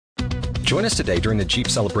Join us today during the Jeep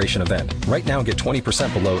Celebration event. Right now, get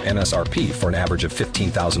 20% below MSRP for an average of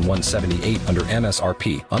 $15,178 under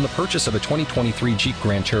MSRP on the purchase of a 2023 Jeep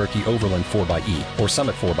Grand Cherokee Overland 4xE or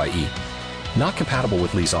Summit 4xE. Not compatible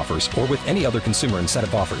with lease offers or with any other consumer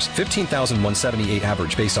incentive offers. $15,178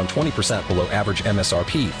 average based on 20% below average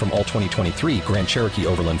MSRP from all 2023 Grand Cherokee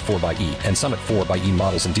Overland 4xE and Summit 4xE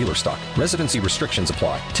models in dealer stock. Residency restrictions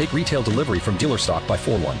apply. Take retail delivery from dealer stock by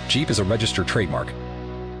 4/1. Jeep is a registered trademark.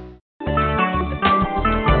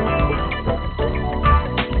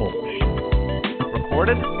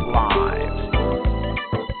 Recorded live.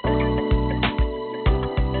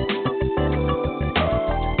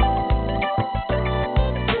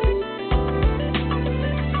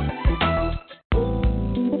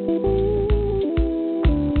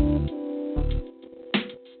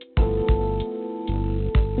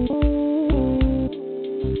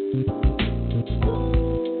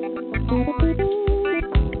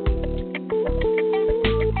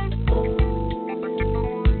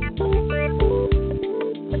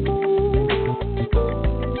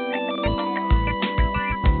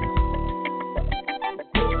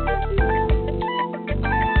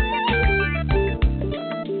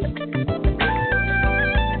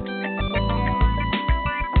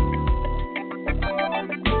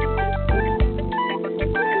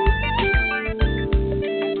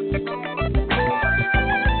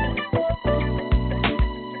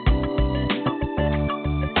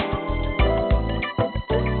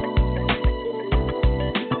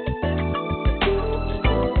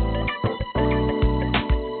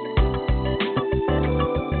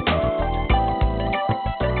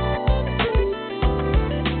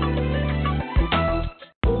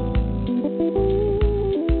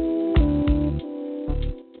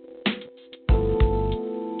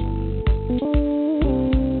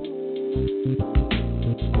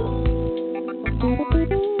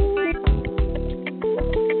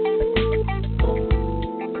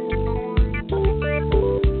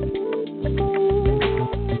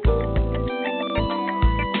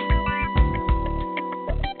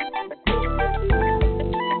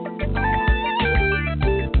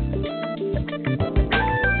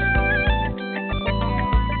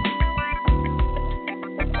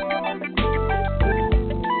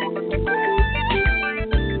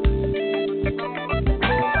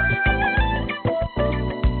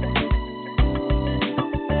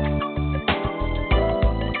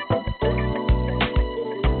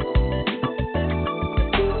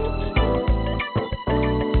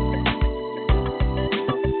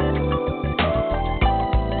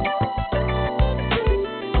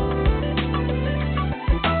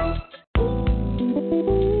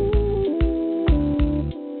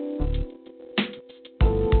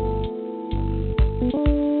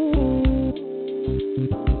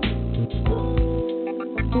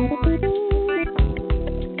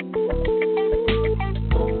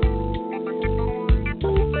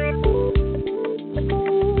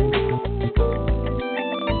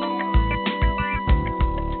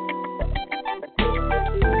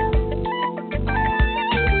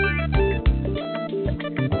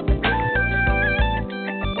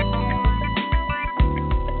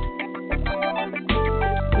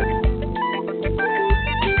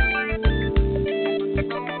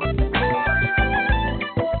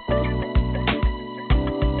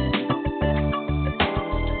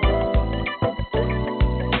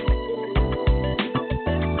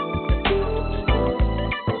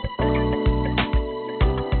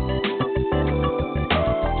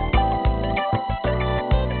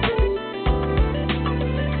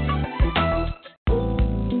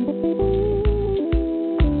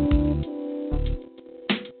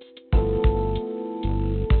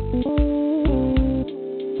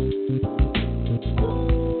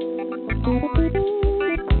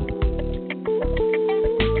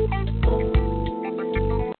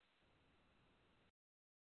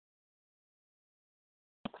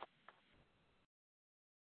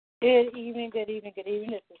 Good evening, good evening, good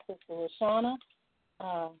evening. This is Sister Shona.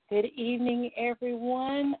 Good evening,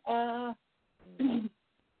 everyone. Hold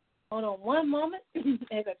on one moment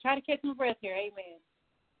as I try to catch my breath here. Amen.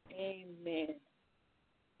 Amen.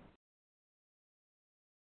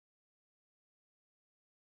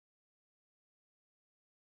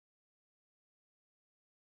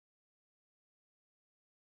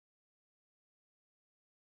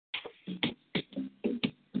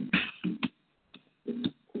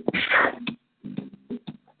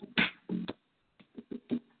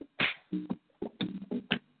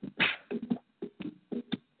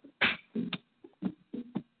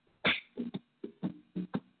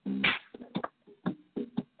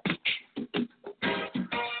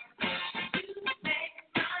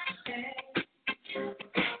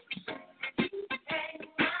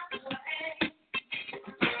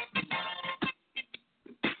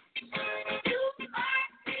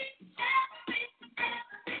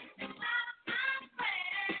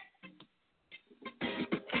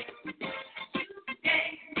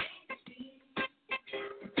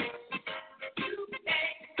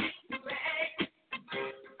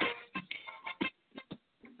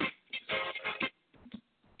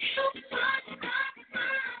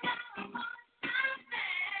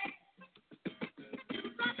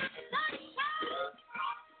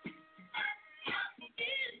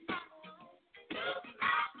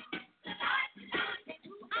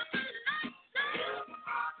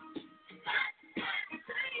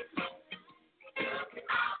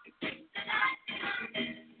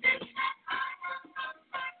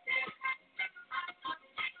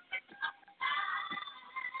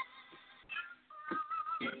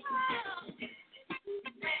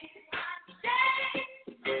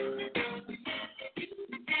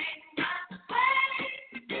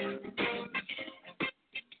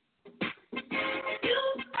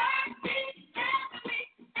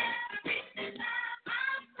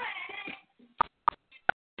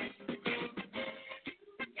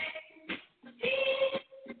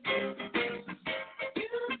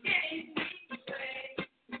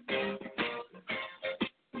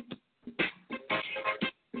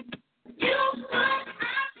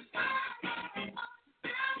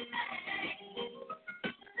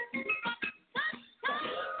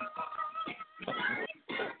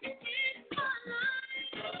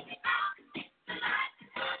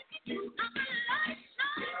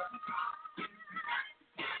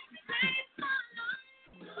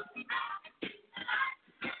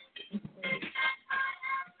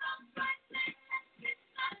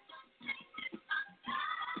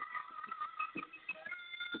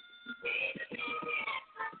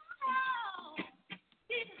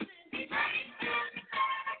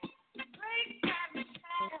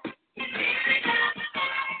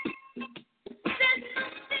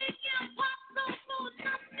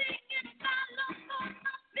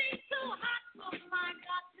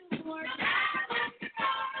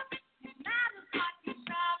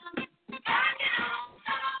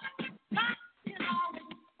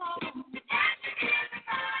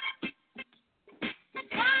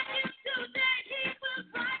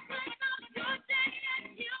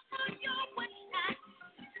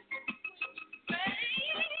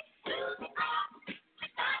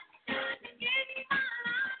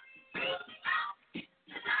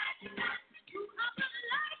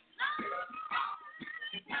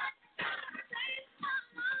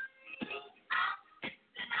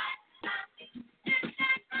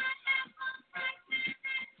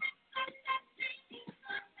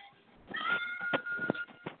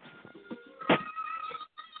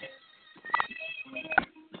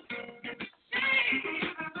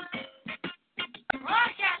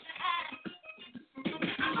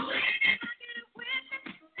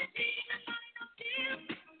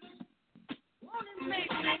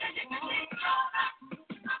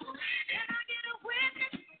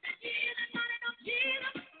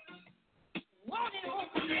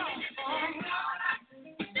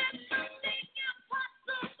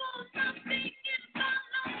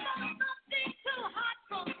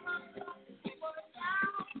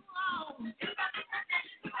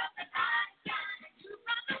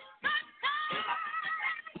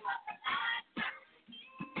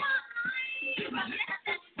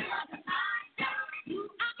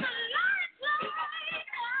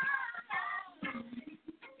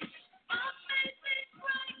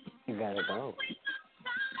 You gotta go.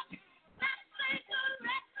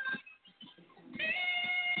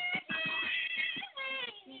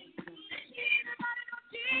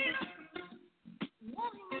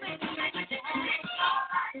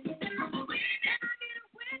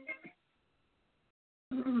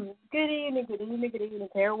 Good evening, good evening, good evening.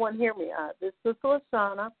 Can everyone hear me? This is Sister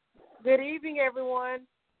Shona. Good evening, everyone.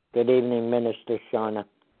 Good evening, Minister Shona.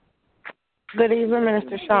 Good evening,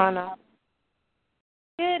 Minister Shona.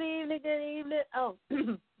 Good evening, good evening. Oh,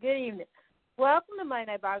 good evening. Welcome to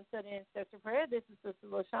Monday Night Bible Study and Intercessory Prayer. This is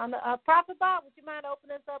Sister Shona. Prophet Bob, would you mind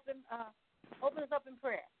opening us up in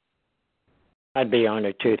prayer? I'd be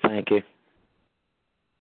honored to, thank you.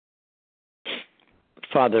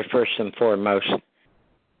 Father, first and foremost,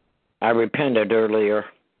 I repented earlier,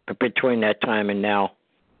 but between that time and now,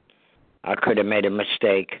 I could have made a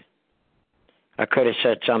mistake. I could have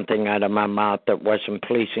said something out of my mouth that wasn't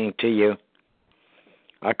pleasing to you.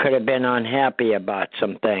 I could have been unhappy about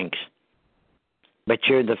some things. But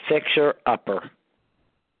you're the fixer-upper.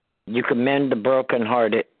 You can mend the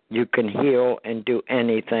brokenhearted. You can heal and do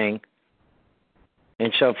anything.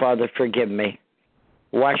 And so, Father, forgive me.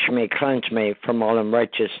 Wash me, cleanse me from all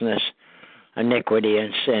unrighteousness, iniquity,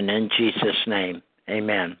 and sin. In Jesus' name,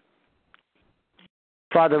 amen.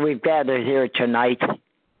 Father, we've gathered here tonight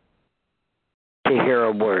to hear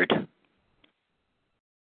a word.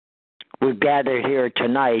 We've gathered here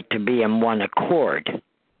tonight to be in one accord.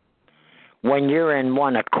 When you're in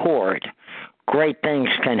one accord, great things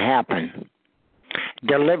can happen.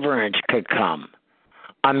 Deliverance could come.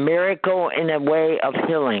 A miracle in a way of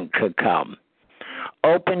healing could come.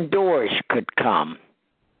 Open doors could come.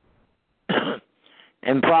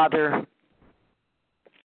 And Father,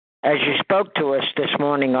 as you spoke to us this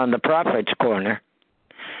morning on the Prophet's Corner,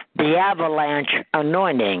 the avalanche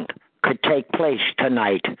anointing could take place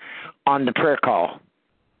tonight on the prayer call.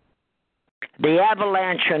 The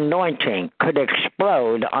avalanche anointing could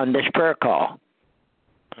explode on this prayer call.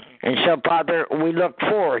 And so, Father, we look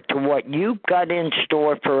forward to what you've got in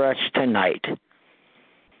store for us tonight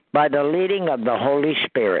by the leading of the Holy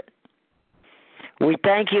Spirit. We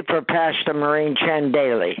thank you for Pastor Maureen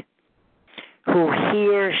Chandeli, who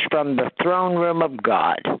hears from the throne room of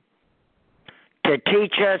God to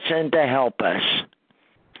teach us and to help us.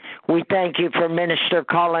 We thank you for Minister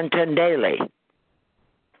Collington Daly.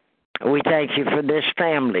 We thank you for this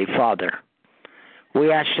family, Father.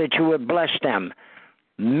 We ask that you would bless them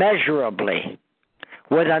measurably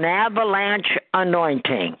with an avalanche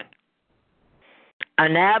anointing,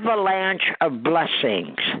 an avalanche of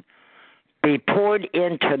blessings be poured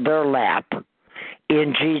into their lap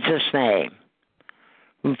in Jesus' name.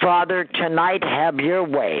 Father, tonight have your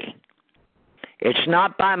way. It's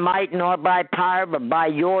not by might nor by power, but by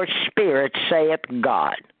your Spirit, saith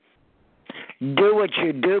God. Do what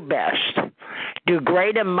you do best. Do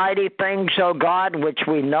great and mighty things, O God, which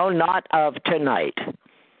we know not of tonight,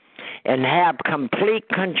 and have complete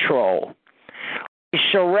control. We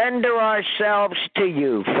surrender ourselves to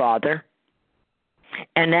you, Father,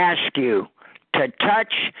 and ask you to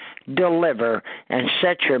touch, deliver, and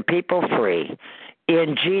set your people free.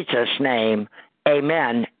 In Jesus' name,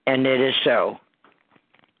 amen, and it is so.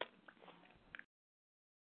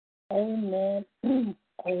 Amen.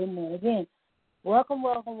 Amen. Again, welcome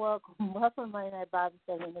to Monday Night Bible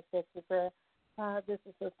Study and Intercessory Prayer. This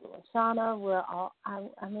is Sister Shona.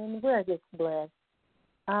 We're just blessed.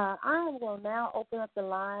 I am going to now open up the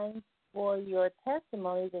lines for your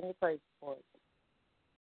testimonies and your praise reports.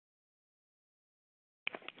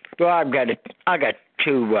 Well, I got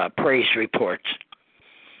two praise reports.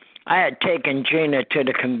 I had taken Gina to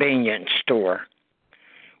the convenience store,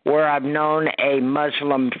 where I've known a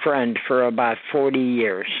Muslim friend for about 40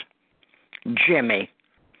 years, Jimmy.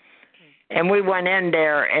 And we went in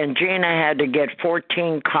there, and Gina had to get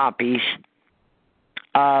 14 copies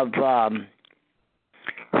of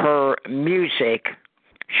her music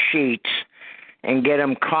sheets and get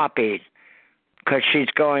them copied because she's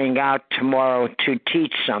going out tomorrow to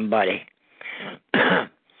teach somebody.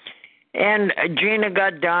 And Gina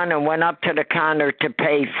got done and went up to the counter to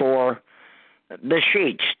pay for the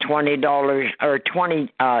sheets, $20 or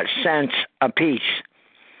 20 cents a piece.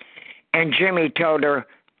 And Jimmy told her,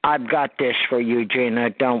 I've got this for you, Gina.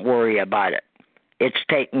 Don't worry about it. It's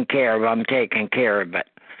taken care of. I'm taking care of it.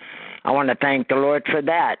 I want to thank the Lord for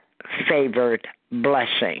that favored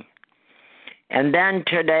blessing. And then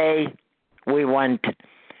today we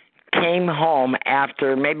came home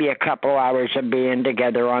after maybe a couple hours of being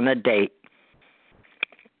together on a date.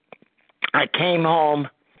 I came home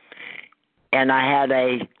and I had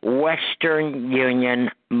a Western Union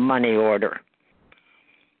money order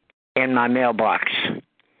in my mailbox.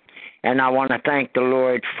 And I want to thank the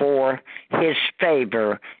Lord for his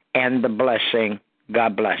favor and the blessing.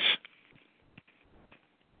 God bless.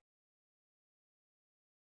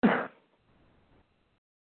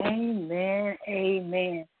 Amen.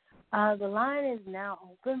 Amen. The line is now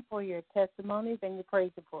open for your testimonies and your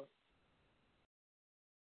praise reports.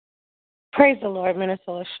 Praise the Lord,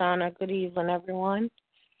 Minister Shona. Good evening, everyone.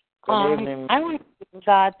 Good evening. I want to give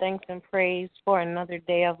God thanks and praise for another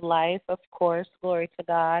day of life, of course. Glory to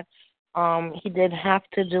God. He didn't have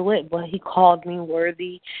to do it, but he called me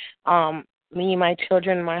worthy. Me, my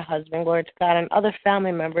children, my husband, glory to God, and other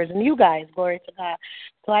family members, and you guys, glory to God.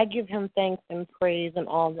 So I give him thanks and praise and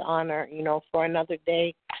all the honor, for another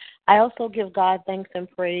day. I also give God thanks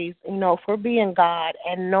and praise, for being God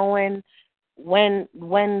and knowing when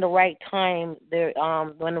the right time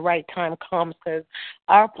when the right time comes, because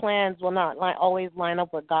our plans will not always line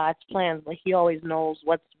up with God's plans, but he always knows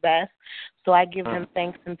what's best. So I give him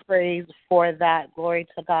thanks and praise for that. Glory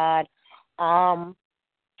to God.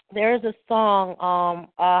 There is a song,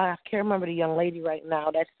 I can't remember the young lady right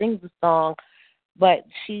now that sings the song, but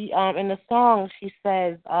she in the song she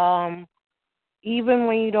says, even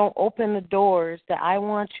when you don't open the doors that I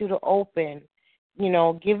want you to open,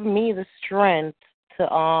 give me the strength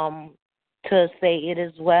to say it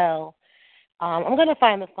is well. I'm going to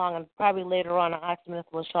find the song, and probably later on I'll ask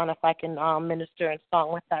Minister LaShawn if I can minister and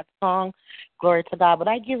song with that song. Glory to God. But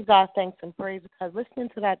I give God thanks and praise because listening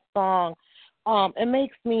to that song, it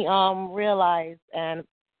makes me realize, and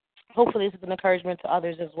hopefully this is an encouragement to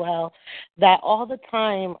others as well, that all the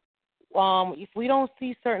time, if we don't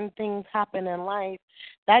see certain things happen in life,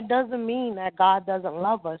 that doesn't mean that God doesn't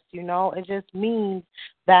love us, It just means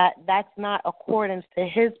that that's not accordance to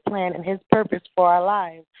his plan and his purpose for our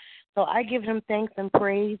lives. So I give him thanks and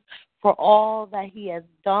praise for all that he has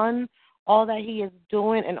done, all that he is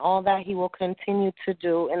doing, and all that he will continue to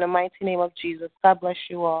do. In the mighty name of Jesus, God bless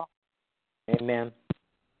you all. Amen.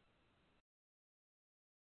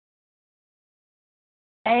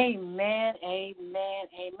 Amen, amen,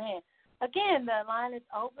 amen. Again, the line is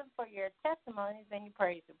open for your testimonies and your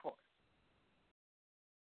praise reports.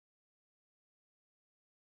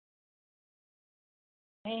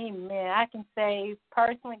 Amen. I can say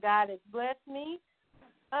personally, God has blessed me.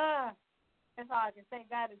 That's all I can say.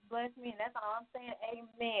 God has blessed me, and that's all I'm saying.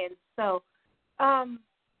 Amen. So,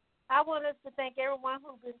 I want us to thank everyone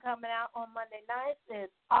who's been coming out on Monday nights.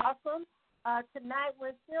 It's awesome. Tonight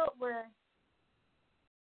we still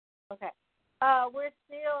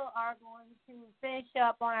are going to finish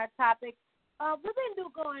up on our topic. We've been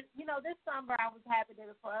this summer I was happy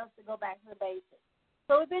for us to go back to the basics.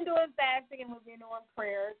 So we've been doing fasting and we've been doing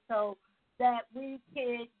prayers so that we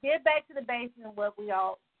can get back to the basics of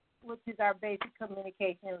which is our basic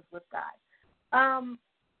communications with God.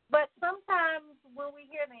 But sometimes when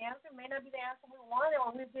we hear the answer, it may not be the answer we wanted,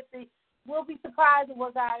 or we'll be surprised at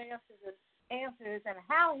what God answers and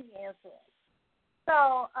how he answers.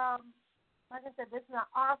 So, like I said, this is an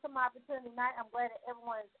awesome opportunity tonight. I'm glad that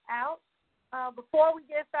everyone's out. Before we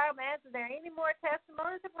get started, I'm asking, is there any more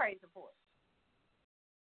testimonies or praise reports?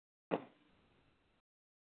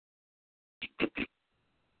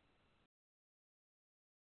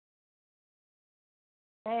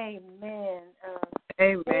 Amen.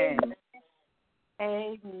 Amen.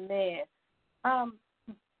 Amen.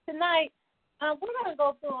 Tonight, we're going to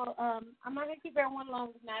go through, I'm not going to keep everyone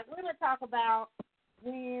long tonight. We're going to talk about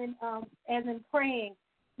when, as in praying,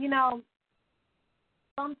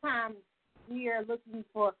 sometimes we are looking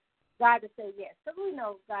for God to say yes. So we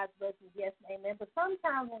know God's blessing is yes and amen. But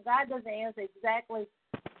sometimes when God doesn't answer exactly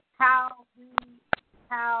how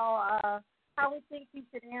we think he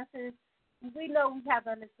should answer, we know we have to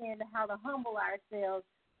understand how to humble ourselves.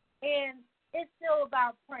 And it's still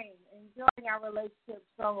about praying and building our relationship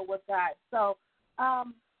stronger with God. So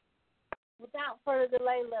without further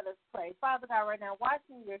delay, let us pray. Father God, right now,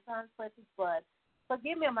 watching your son's precious blood,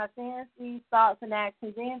 forgive me of my sins, deeds, thoughts, and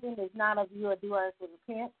actions. Anything that is not of you, or do us to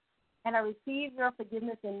repent. And I receive your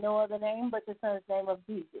forgiveness in no other name but the Son's name of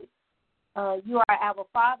Jesus. You are our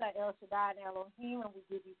Father, El Shaddai, and Elohim, and we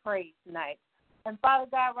give you praise tonight. And Father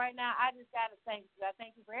God, right now, I just got to thank you. I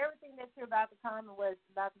thank you for everything that you're about to come and what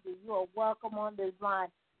it's about to do. You are welcome on this line.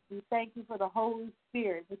 We thank you for the Holy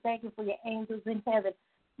Spirit. We thank you for your angels in heaven.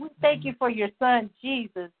 We thank you for your son,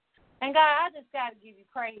 Jesus. And God, I just got to give you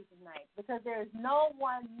praise tonight because there is no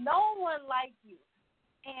one like you.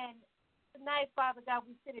 And tonight, Father God,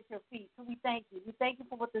 we sit at your feet. So we thank you. We thank you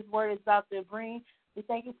for what this word is about to bring. We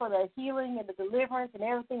thank you for the healing and the deliverance and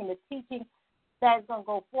everything and the teaching that is going to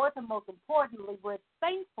go forth. And most importantly, we're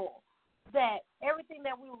thankful that everything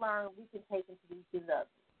that we learn, we can take into these others.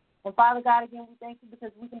 And Father God, again, we thank you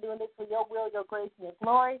because we can do this for your will, your grace, and your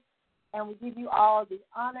glory. And we give you all the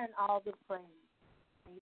honor and all the praise.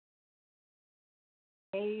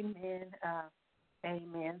 Amen.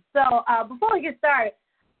 Amen. So before we get started,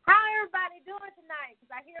 how everybody doing tonight?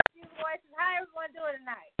 Because I hear a few voices. How everyone doing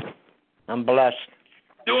tonight? I'm blessed.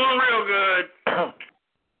 Doing real good.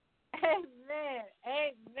 Amen.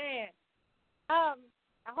 Amen.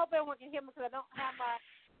 I hope everyone can hear me because I don't have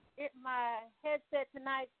my headset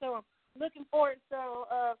tonight, so I'm looking forward. So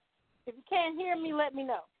if you can't hear me, let me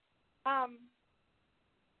know.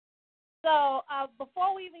 So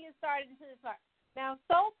before we even get started into this part, now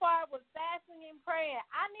so far with fasting and praying,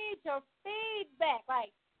 I need your feedback.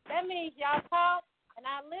 Like that means y'all talk and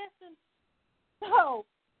I listen. So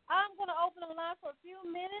I'm going to open the line for a few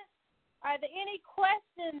minutes. Are there any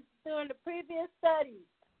questions during the previous studies?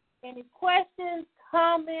 Any questions,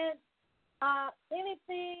 comments,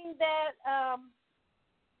 anything that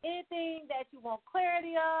you want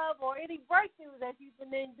clarity of, or any breakthroughs that you've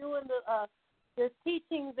been doing the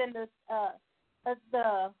teachings and the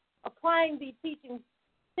applying the teachings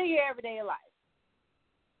to your everyday life?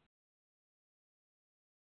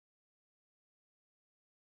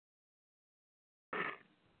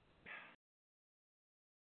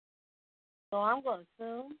 So I'm going to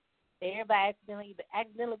assume everybody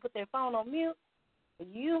accidentally put their phone on mute. But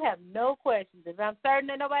you have no questions. If I'm certain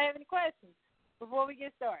that nobody have any questions before we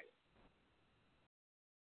get started.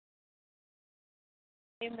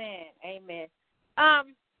 Amen. Amen.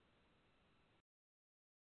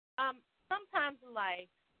 Sometimes in life,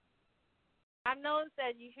 I've noticed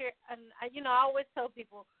that you hear, and I always tell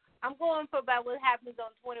people, I'm going for about what happens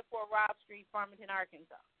on 24 Robb Street, Farmington,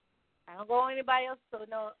 Arkansas. I don't go on anybody else, so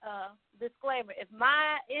no disclaimer. If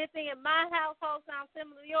anything in my household sounds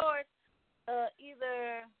similar to yours,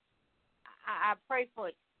 either I pray for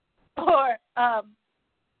you, or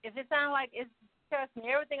if it sounds like it's, trust me,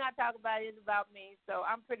 everything I talk about is about me, so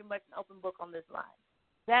I'm pretty much an open book on this line.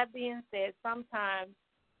 That being said, sometimes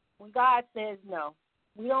when God says no,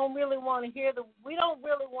 we don't really want to we don't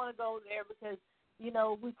really want to go there because,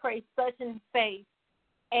 we pray such in faith,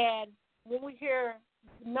 and when we hear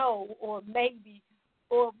no or maybe,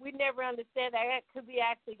 or we never understand that could be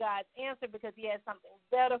actually God's answer because he has something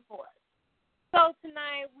better for us. So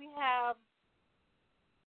tonight we're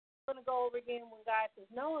going to go over again when God says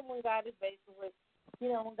no and when God is basically,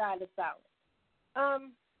 when God is silent.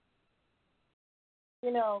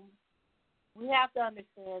 We have to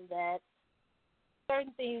understand that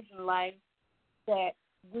certain things in life that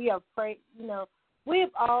we are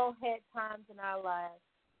we've all had times in our lives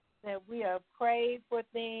that we have prayed for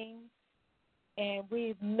things and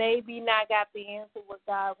we've maybe not got the answer what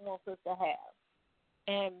God wants us to have.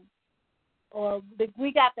 Or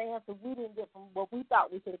we got the answer we didn't get from what we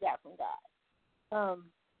thought we should have got from God.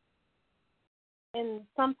 And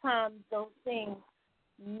sometimes those things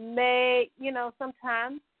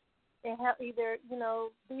sometimes they have either,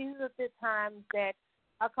 these are the times that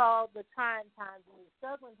I call the trying times and the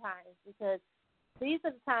struggling times because these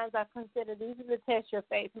are the times I consider these are the test your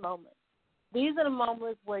faith moments. These are the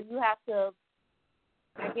moments where you have to,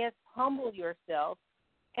 humble yourself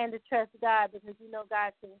and to trust God because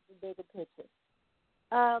God sees the bigger picture.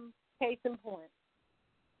 Case in point.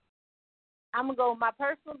 I'm going to go with my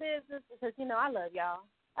personal business because, I love y'all.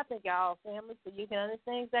 I think y'all are family, so you can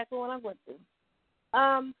understand exactly what I'm going through.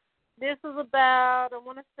 This is about, I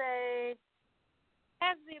want to say,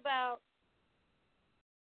 has to be about,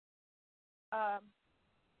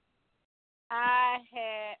 I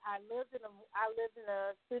lived in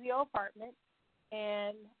a studio apartment,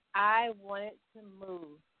 and I wanted to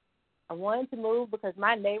move. I wanted to move because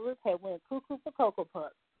my neighbors had went cuckoo for Cocoa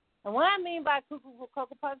Puffs. And what I mean by cuckoo for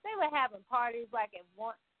Cocoa Puffs, they were having parties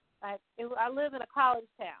I live in a college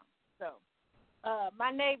town, so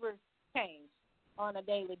my neighbors changed on a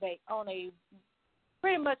daily basis,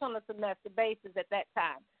 pretty much on a semester basis at that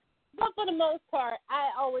time. But for the most part,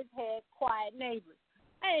 I always had quiet neighbors.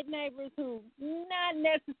 I had neighbors who not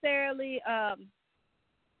necessarily, I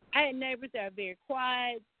had neighbors that are very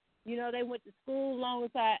quiet. They went to school long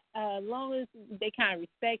as they kind of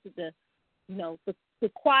respected the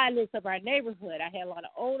quietness of our neighborhood. I had a lot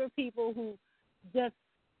of older people who just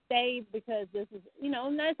stayed because this is,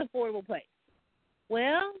 a nice affordable place.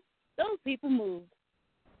 Well, those people moved.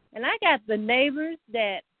 And I got the neighbors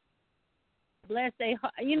that bless their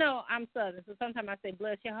heart. I'm Southern, so sometimes I say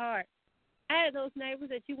bless your heart. I had those neighbors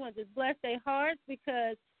that you want to bless their hearts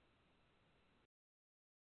because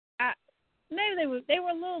maybe they were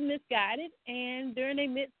a little misguided, and during their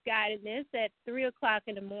misguidedness at 3 o'clock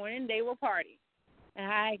in the morning, they were partying.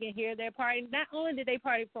 And I can hear their party. Not only did they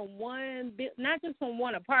party from not just from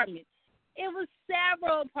one apartment, it was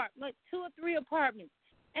several apartments, like 2 or 3 apartments.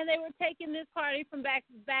 And they were taking this party from back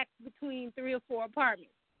between 3 or 4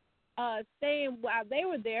 apartments. Staying while they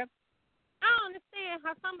were there. I don't understand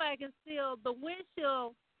how somebody can steal the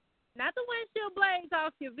windshield, not the windshield blades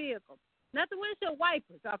off your vehicle, not the windshield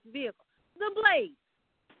wipers off your vehicle, the blades.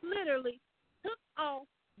 Literally took off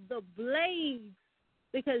the blades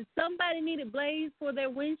because somebody needed blades for their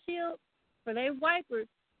windshield, for their wipers.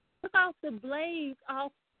 Took off the blades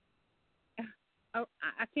off.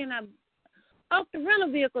 I cannot. Off the rental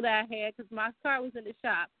vehicle that I had because my car was in the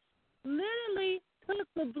shop. Literally took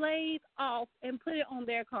the blades off and put it on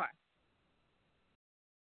their car.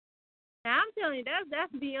 Now, I'm telling you,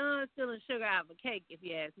 that's beyond stealing sugar out of a cake, if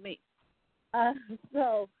you ask me.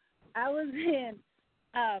 So I was in,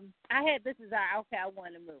 I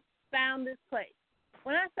wanted to move. Found this place.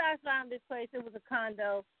 When I found this place, it was a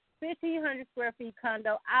condo, 1,500 square feet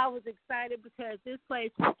condo. I was excited because this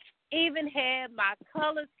place even had my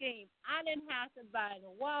color scheme. I didn't have to buy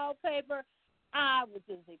the wallpaper. I was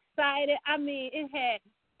just excited. I mean, it had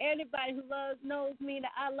everybody who knows me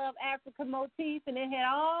that I love African motifs, and it had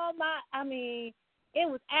it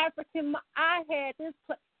was African. I had this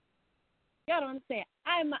place. Y'all don't understand.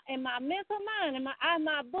 In my mental mind, in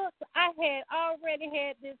my books, I had already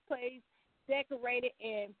had this place decorated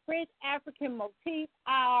in French African motifs.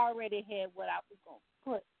 I already had what I was going to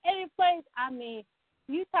put. Any place,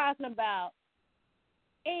 you talking about,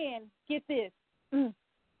 and get this,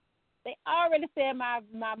 they already said my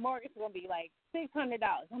mortgage is going to be like $600.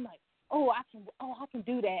 I'm like, I can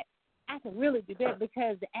do that. I can really do that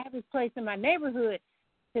because the average place in my neighborhood,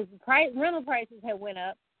 because the rental prices had went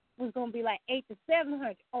up, was going to be like $800 to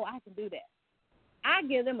 $700. I can do that. I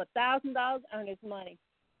give them $1,000 earnest money.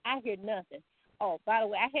 I hear nothing. Oh, by the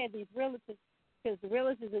way, I had these relatives, because the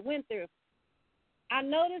relatives that went through, I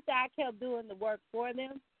noticed that I kept doing the work for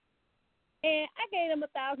them, and I gave them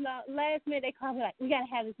 $1,000. Last minute, they called me like, we got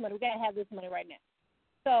to have this money. We got to have this money right now.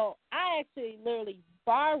 So I actually literally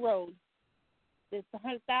borrowed this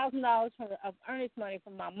 $100,000 of earnest money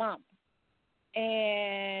from my mom.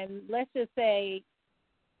 And let's just say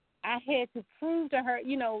I had to prove to her,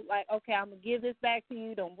 like, okay, I'm going to give this back to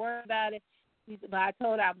you. Don't worry about it. But I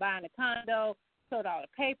told her I'm buying a condo, told her all the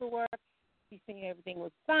paperwork. She seen everything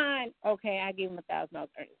was fine. Okay, I gave him $1,000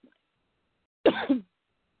 earnest money.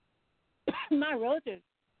 My realtors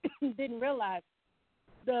didn't realize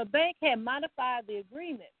the bank had modified the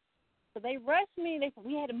agreement. So they rushed me. They said,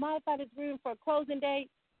 we had to modify this agreement for a closing date.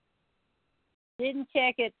 Didn't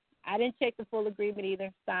check it. I didn't check the full agreement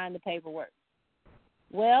either. Signed the paperwork.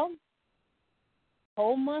 Well,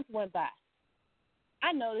 whole month went by.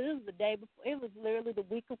 I know this was the day before. It was literally the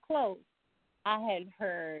week of close. I hadn't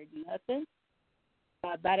heard nothing.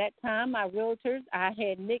 By that time, my realtors, I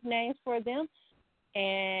had nicknames for them,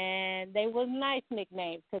 and they were nice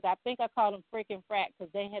nicknames because I think I called them freaking frat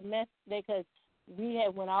because they had because we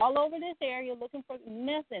had went all over this area looking for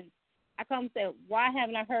nothing. I come and say, why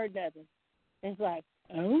haven't I heard nothing? And it's like,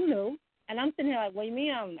 I don't know. And I'm sitting here like, what do you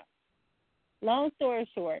mean I don't know? Long story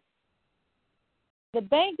short, the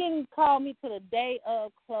bank didn't call me till the day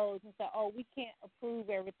of close and say, we can't approve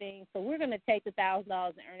everything, so we're going to take the $1,000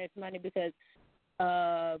 in earnest money because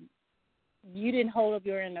you didn't hold up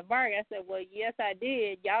your end of the bargain. I said, well, yes, I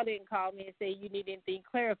did. Y'all didn't call me and say you need anything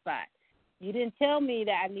clarified. You didn't tell me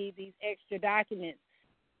that I need these extra documents.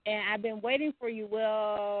 And I've been waiting for you.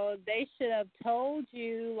 Well, they should have told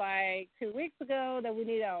you like 2 weeks ago that we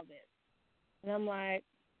need all this. And I'm like,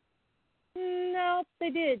 no, they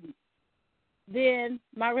didn't. Then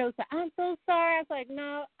my realtor said, I'm so sorry. I was like,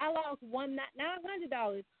 no, I lost not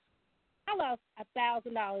 $900. I lost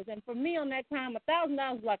 $1,000. And for me on that time, $1,000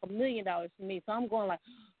 was like $1 million for me. So I'm going like,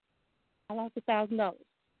 I lost $1,000.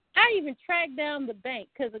 I even tracked down the bank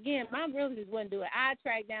because, again, my realtors wouldn't do it. I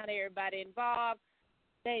tracked down everybody involved.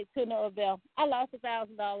 They to no avail. I lost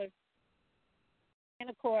 $1,000. And,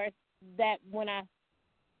 of course, that when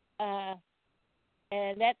and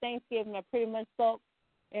that Thanksgiving, I pretty much spoke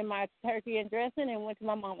in my turkey and dressing and went to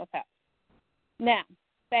my mama's house. Now,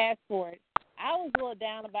 fast forward. I was a little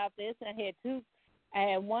down about this, and I had I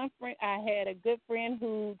had one friend. I had a good friend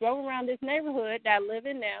who drove around this neighborhood that I live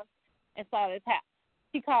in now and saw this house.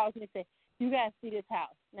 She calls me and said, "You gotta see this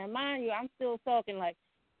house." Now, mind you, I'm still talking like,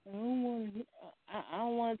 I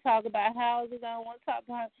don't want to talk about houses. I don't want to talk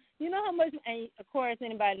about, you know how much, and of course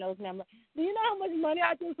anybody knows me. I'm like, do you know how much money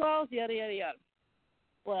I just lost? Yada, yada, yada.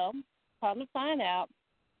 Well, come to find out,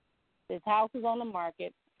 this house was on the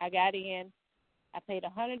market. I got in. I paid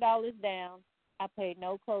 $100 down. I paid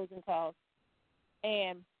no closing costs.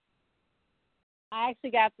 And I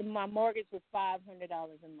actually got my mortgage was $500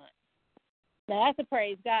 a month. Now, that's a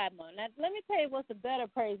praise God moment. Now, let me tell you what's a better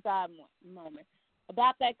praise God moment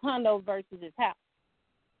about that condo versus his house.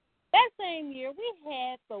 That same year, we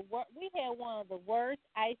had one of the worst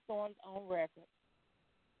ice storms on record.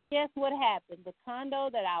 Guess what happened? The condo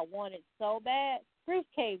that I wanted so bad, roof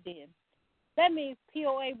caved in. That means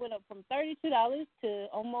POA went up from $32 to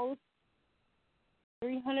almost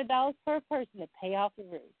 $300 per person to pay off the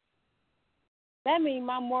roof. That means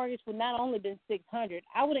my mortgage would not only been $600,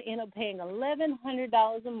 I would have ended up paying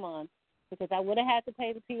 $1,100 a month because I would have had to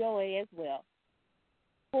pay the POA as well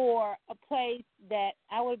for a place that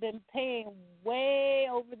I would have been paying way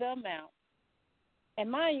over the amount. And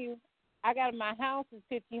mind you, I got my house is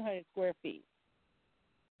 1,500 square feet,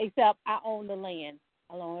 except I own the land.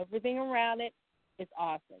 I own everything around it. It's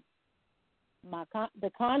awesome.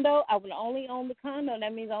 The condo, I would only own the condo.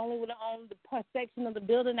 That means I only would have owned the section of the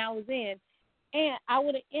building I was in. And I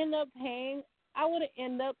would have ended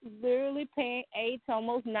up literally paying $800 to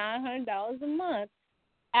almost $900 a month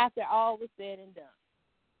after all was said and done.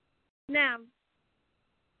 Now,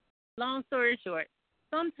 long story short,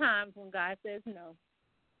 sometimes when God says no,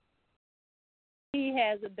 he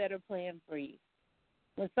has a better plan for you.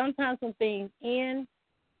 Sometimes when things end,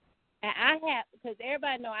 and I have, because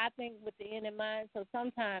everybody know I think with the end in mind, so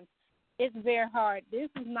sometimes it's very hard. This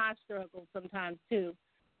is my struggle sometimes too.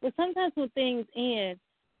 But sometimes when things end,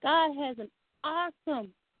 God has an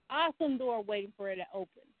awesome door waiting for it to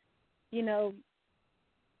open. You know,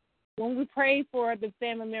 when we pray for the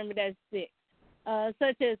family member that's sick,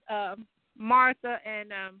 such as Martha and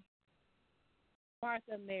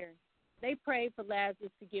Mary, they prayed for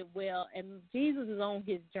Lazarus to get well, and Jesus is on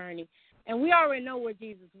his journey. And we already know where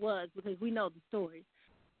Jesus was because we know the story.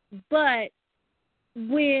 But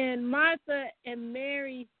when Martha and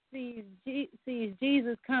Mary sees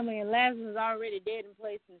Jesus coming and Lazarus is already dead and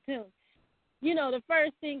placed in the tomb, you know, the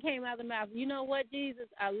first thing came out of the mouth, you know what, Jesus,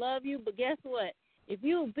 I love you, but guess what? If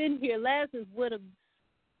you had been here, Lazarus would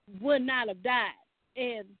not have died.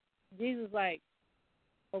 And Jesus was like,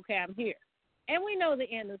 okay, I'm here. And we know the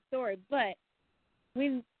end of the story, but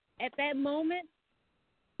when at that moment,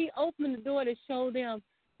 he opened the door to show them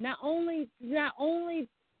not only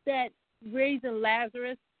that raising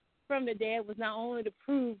Lazarus from the dead was not only to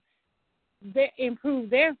improve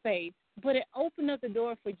their faith, but it opened up the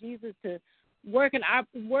door for Jesus to work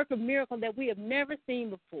a miracle that we have never seen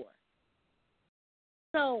before.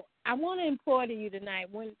 So I want to implore to you tonight,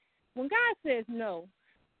 when God says no,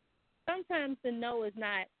 sometimes the no is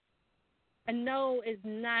not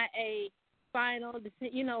a final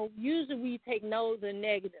decision. You know, usually we take no's and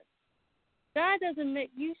negatives. God doesn't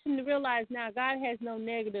you should realize now God has no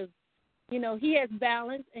negatives. You know, he has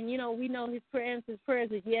balance, and, you know, we know his prayers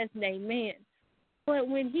is yes and amen. But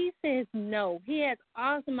when he says no, he has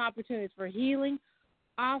awesome opportunities for healing,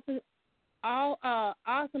 awesome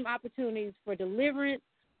opportunities for deliverance.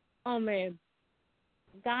 Oh, man,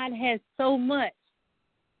 God has so much.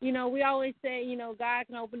 You know, we always say, you know, God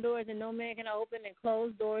can open doors and no man can open, and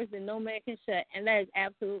close doors and no man can shut, and that is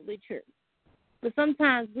absolutely true. But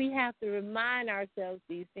sometimes we have to remind ourselves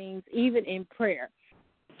these things, even in prayer.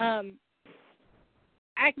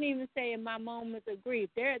 I can even say in my moments of grief,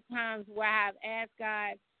 there are times where I've asked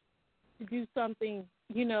God to do something,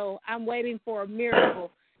 you know, I'm waiting for a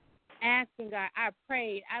miracle, asking God. I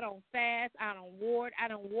prayed. I don't fast. I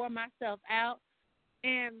don't wore myself out.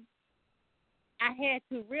 And I had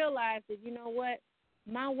to realize that, you know what,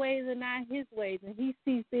 my ways are not his ways, and he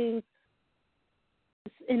sees things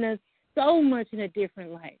so much in a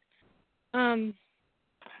different light.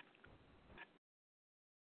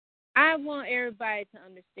 I want everybody to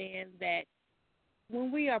understand that when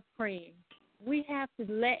we are praying, we have to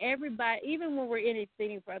let everybody, even when we're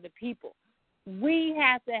interceding for other people, we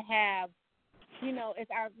have to have, you know,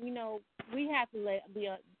 we have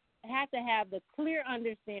to have the clear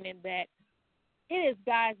understanding that it is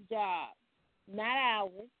God's job, not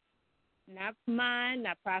ours, not mine,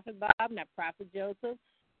 not Prophet Bob, not Prophet Joseph.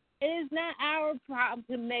 It is not our problem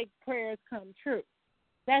to make prayers come true.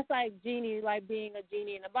 That's like being a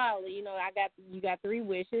genie in a bottle. You know, you got 3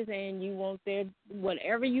 wishes, and you want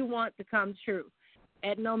whatever you want to come true.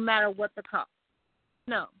 at no matter what the cost.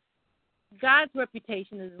 No. God's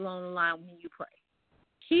reputation is along the line when you pray.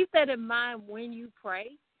 Keep that in mind when you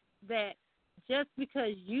pray, that just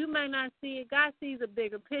because you may not see it, God sees a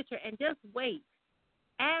bigger picture, and just wait.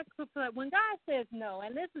 Ask for, when God says no,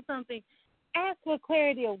 and this is something, ask for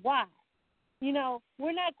clarity of why. You know,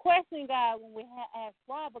 we're not questioning God when we ask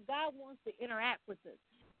why, but God wants to interact with us.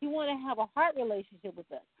 He wants to have a heart relationship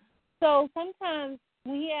with us. So sometimes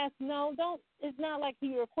when he asks no, it's not like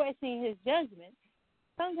you're questioning his judgment.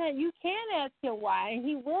 Sometimes you can ask him why, and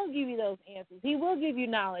he will give you those answers. He will give you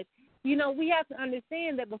knowledge. You know, we have to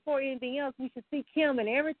understand that before anything else, we should seek him, and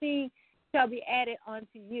everything shall be added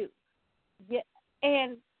unto you. Yeah,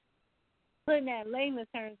 and putting that in layman's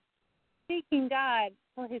terms, seeking God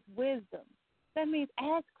for his wisdom. That means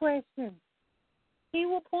ask questions. He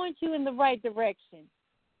will point you in the right direction.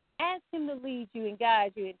 Ask him to lead you and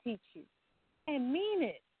guide you and teach you. And mean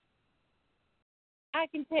it. I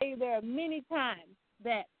can tell you there are many times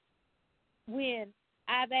that when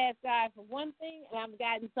I've asked God for one thing and I've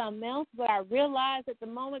gotten something else, but I realized at the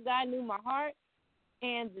moment God knew my heart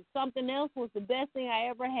and that something else was the best thing I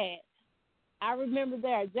ever had. I remember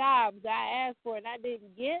there are jobs I asked for and I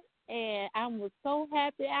didn't get, and I was so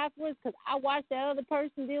happy afterwards because I watched that other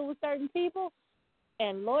person deal with certain people,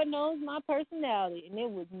 and Lord knows my personality, and it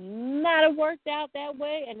would not have worked out that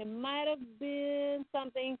way, and it might have been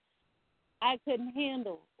something I couldn't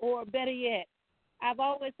handle, or better yet, I've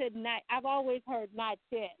always heard not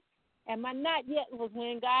yet. And my not yet was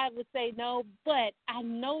when God would say no, but I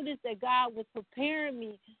noticed that God was preparing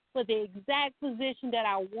me for the exact position that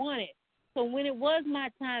I wanted. So when it was my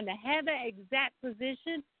time to have that exact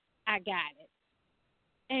position, I got it.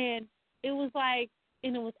 And it was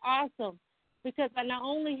and it was awesome because I not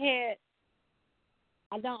only had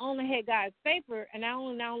God's favor and not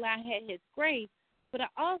only I had his grace, but I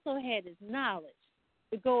also had his knowledge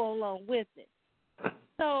to go along with it.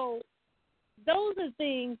 So those are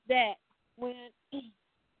things that I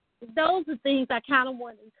kind of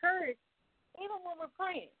want to encourage, even when we're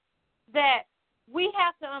praying, that we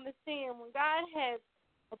have to understand when God has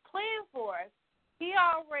a plan for us, he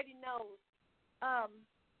already knows.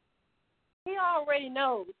 He already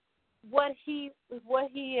knows what he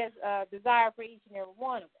has desired for each and every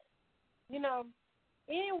one of us. You know,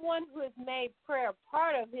 anyone who has made prayer a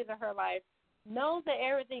part of his or her life knows that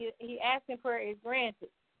everything he asks in prayer is granted.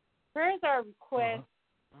 Prayers are requests,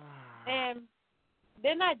 and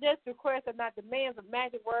they're not just requests or not demands of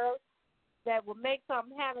magic words that will make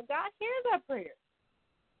something happen. God hears our prayers,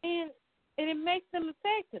 and it makes them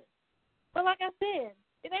effective. But like I said,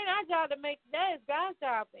 it ain't our job to make that. It's God's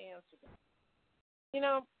job to answer them. You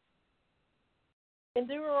know, in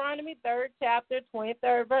Deuteronomy 3rd chapter,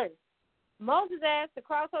 23rd verse, Moses asked to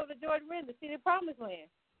cross over the Jordan River to see the promised land.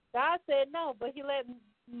 God said no, but he let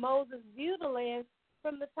Moses view the land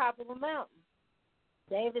from the top of a mountain.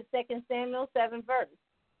 David, 2 Samuel 7 verse.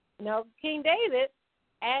 You know, King David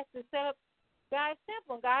asked to set up God's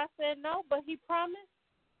temple. God said no, but he promised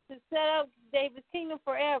to set up David's kingdom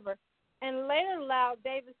forever, and later allowed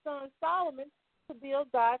David's son Solomon to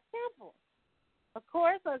build God's temple. Of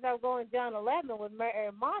course, as I go in John 11 with Mary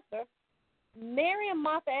and Martha, Mary and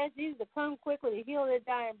Martha asked Jesus to come quickly to heal their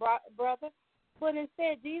dying brother, but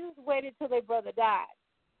instead Jesus waited till their brother died.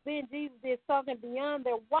 Then Jesus did something beyond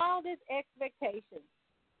their wildest expectations.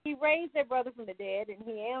 He raised their brother from the dead, and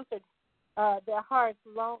he answered their hearts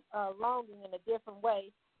longing in a different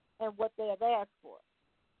way than what they have asked for.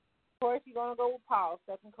 Of course, you're going to go with Paul,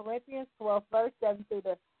 2 Corinthians 12, verse 7 through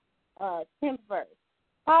the 10th verse.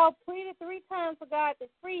 Paul pleaded 3 times for God to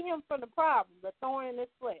free him from the problem, the thorn in his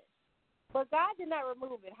flesh. But God did not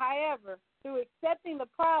remove it. However, through accepting the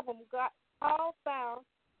problem, Paul found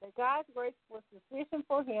that God's grace was sufficient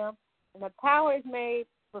for him, and the power is made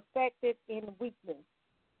perfected in weakness.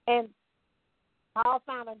 And Paul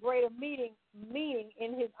found a greater meaning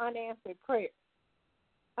in his unanswered prayer.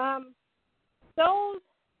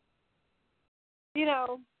 You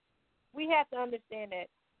know, we have to understand that,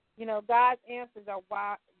 you know, God's answers are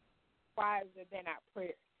wiser than our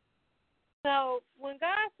prayers. So when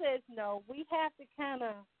God says no, we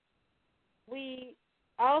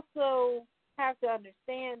also have to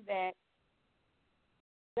understand that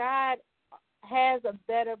God has a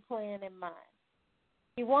better plan in mind.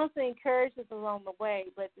 He wants to encourage us along the way,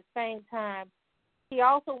 but at the same time, he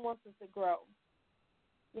also wants us to grow.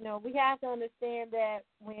 You know, we have to understand that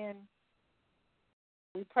when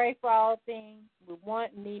we pray for all things, we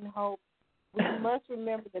want, need, and hope, we must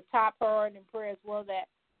remember the top priority in prayer as well, that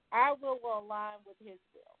our will align with his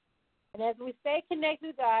will. And as we stay connected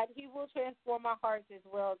to God, he will transform our hearts as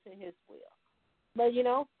well to his will. But, you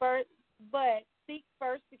know, seek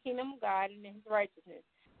first the kingdom of God and his righteousness.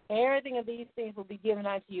 And everything of these things will be given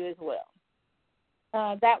unto you as well.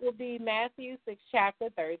 That will be Matthew 6, chapter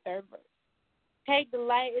 33rd verse. Take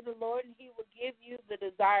delight in the Lord, and he will give you the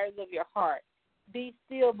desires of your heart. Be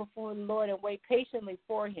still before the Lord and wait patiently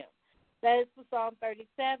for him. That is for Psalm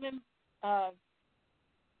 37,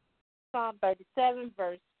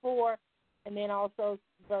 verse 4, and then also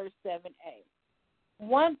verse 7a.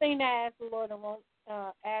 One thing that I ask the Lord and won't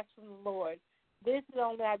ask from the Lord, this is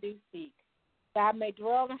only I do seek, that I may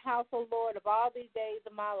dwell in the house of the Lord of all these days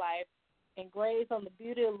of my life, and graze on the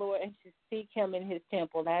beauty of the Lord, and to seek him in his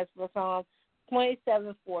temple. That's for Psalm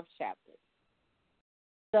 27, 4th chapter.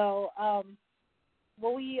 So,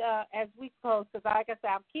 as we close, because like I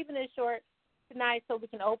said, I'm keeping it short tonight so we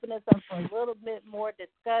can open this up for a little bit more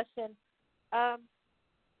discussion,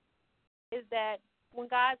 is that when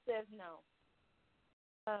God says no,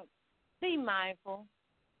 be mindful.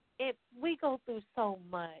 If we go through so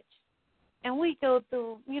much, and we go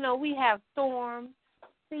through, we have storms,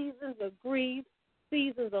 seasons of grief,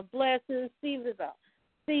 seasons of blessings,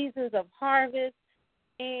 seasons of harvest,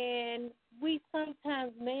 and we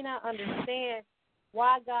sometimes may not understand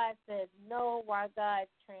why God says no, why God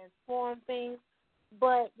transforms things,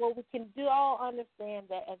 but what we can do all understand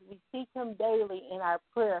that as we seek him daily in our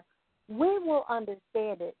prayer, we will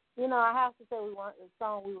understand it. I have to say we want the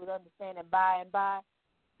song, we would understand it by and by,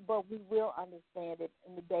 but we will understand it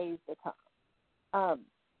in the days to come.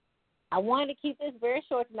 I wanted to keep this very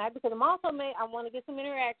short tonight because I want to get some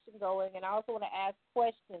interaction going, and I also want to ask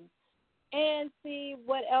questions and see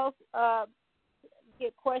what else,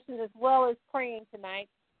 get questions as well as praying tonight,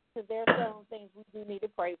 because there are some things we do need to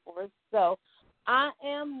pray for. So I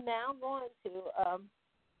am now going to, I'm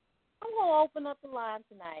going to open up the line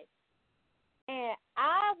tonight, and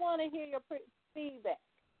I want to hear your feedback.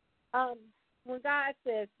 When God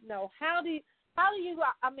says no, how do you,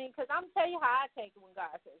 because I'm telling you how I take it when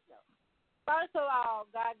God says no. First of all,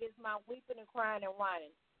 God gets my weeping and crying and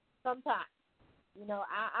whining sometimes.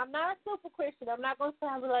 I'm not a super Christian. I'm not going to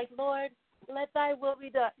sound like, Lord, let thy will be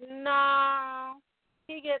done. No.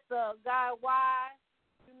 He gets God, why?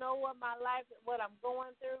 You know what my life, what I'm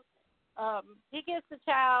going through. He gets the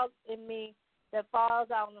child in me that falls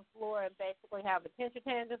out on the floor and basically have a temper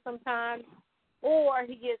tantrum sometimes. Or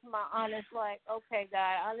he gets my honest, like, okay,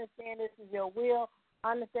 God, I understand this is your will.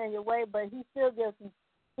 I understand your way, but he still gives me.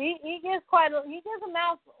 He gets an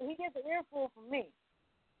earful from me.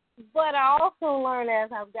 But I also learned as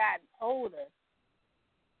I've gotten older,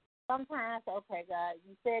 sometimes, okay, God,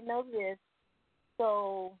 you said no to this.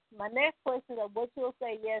 So my next question is what you'll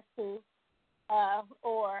say yes to,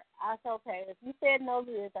 or I say, okay, if you said no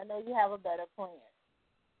to this, I know you have a better plan.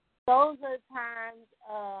 Those are times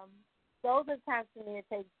for me it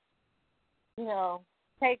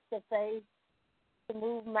takes the faith to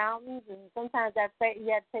move mountains, and sometimes that faith,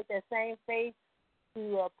 you have to take that same faith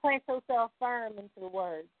to plant yourself firm into the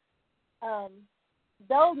word.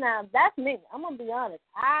 That's me. I'm gonna be honest.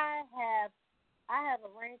 I have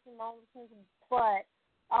arranged moments, but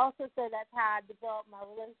I also say that's how I developed my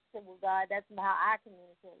relationship with God. That's how I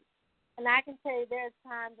communicate. And I can tell you there's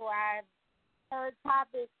times where I've heard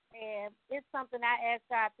topics and it's something I asked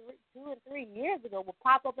God 2 and 3 years ago will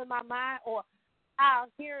pop up in my mind, or I'll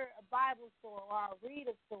hear a Bible story, or I'll read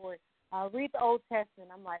a story, I'll read the Old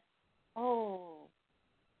Testament. I'm like,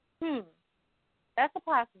 that's a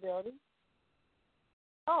possibility.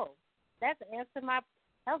 Oh, that was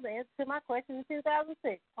the answer to my question in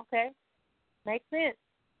 2006. Okay, makes sense.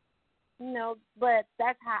 But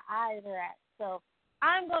that's how I interact. So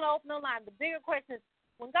I'm going to open the line. The bigger question is,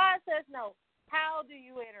 when God says no, how do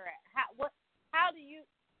you interact? How do you?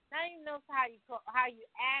 Not even know how you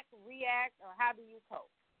act, react, or how do you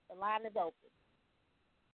cope. The line is open.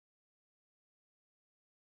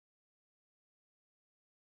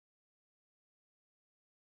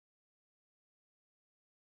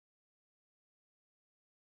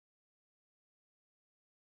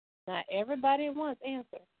 Not everybody at once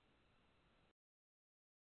answer.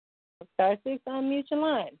 Star 6, unmute your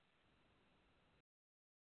line.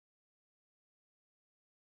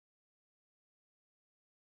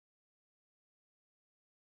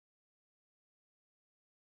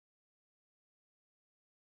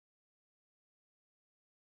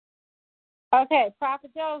 Okay,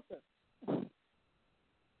 Prophet Joseph.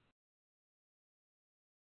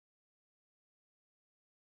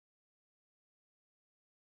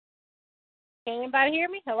 Can anybody hear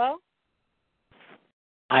me? Hello?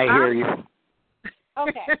 I hear you.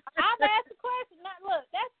 Okay. I've asked a question. Now, look,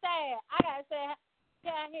 that's sad. I got to say,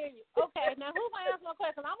 yeah, I hear you. Okay, now who's going to answer my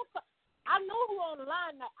question? I know who on the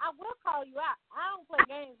line now. I will call you out. I don't play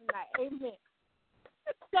games tonight. Amen.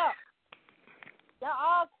 So, y'all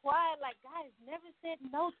all quiet like God has never said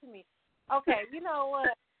no to me. Okay, you know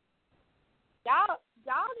what? Y'all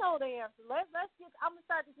know the answer. Let's get. I'm gonna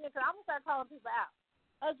start this here because I'm gonna start calling people out.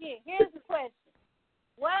 Again, here's the question: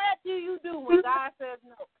 what do you do when God says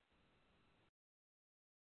no?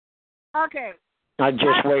 Okay. I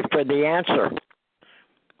just wait for the answer.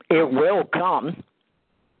 It will come.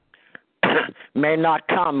 May not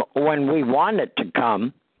come when we want it to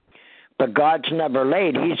come, but God's never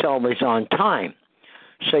late. He's always on time.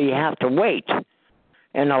 So you have to wait.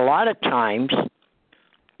 And a lot of times,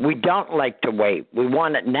 we don't like to wait. We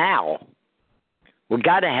want it now. We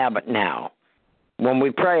got to have it now. When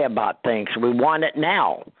we pray about things, we want it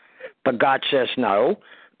now. But God says, no,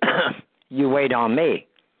 you wait on me.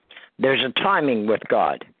 There's a timing with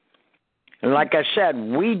God. And like I said,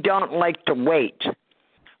 we don't like to wait.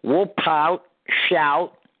 We'll pout,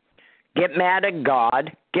 shout, get mad at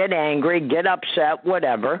God, get angry, get upset,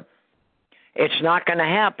 whatever. It's not going to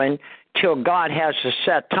happen till God has a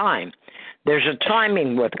set time. There's a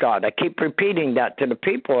timing with God. I keep repeating that to the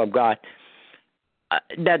people of God,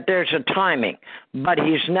 that there's a timing. But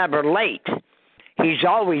he's never late. He's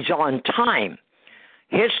always on time.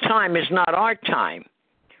 His time is not our time.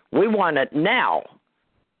 We want it now.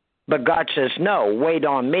 But God says, no, wait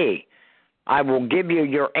on me. I will give you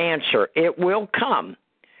your answer. It will come.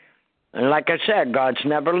 And like I said, God's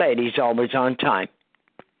never late. He's always on time.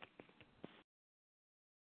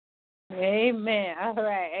 Amen. All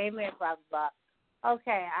right. Amen, Prophet Bob.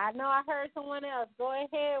 Okay, I know I heard someone else. Go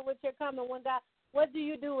ahead with your comment. What do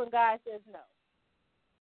you do when God says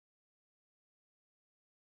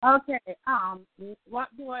no? Okay. What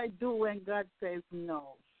do I do when God says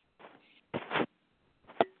no?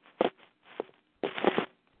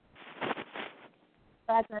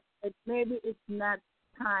 That maybe it's not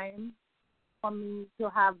time for me to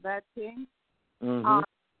have that thing. Mm-hmm.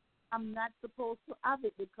 I'm not supposed to have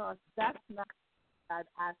it because that's not what God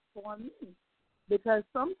asked for me. Because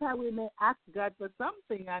sometimes we may ask God for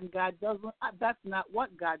something and God doesn't. That's not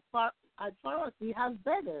what God for us. He has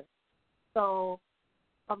better. So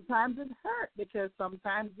sometimes it hurts because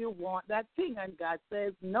sometimes you want that thing and God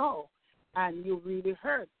says no, and you really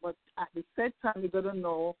hurt. But at the same time, you got to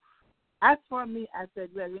know. As for me, I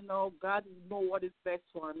said, well, God knows what is best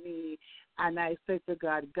for me. And I said to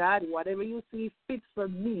God, God, whatever you see fit for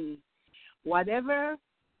me, whatever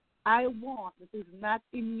I want that is not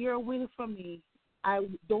in your will for me,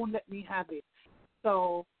 don't let me have it.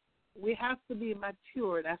 So we have to be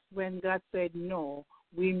mature. That's when God said no.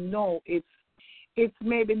 We know it's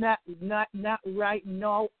maybe not right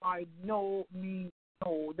now, or no means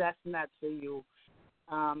no, that's not for you.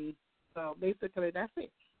 So basically that's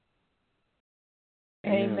it.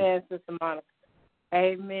 Amen, Sister Monica.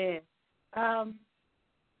 Amen. Now,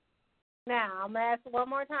 I'm going to ask one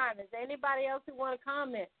more time. Is there anybody else who want to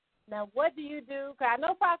comment? Now, what do you do? Because I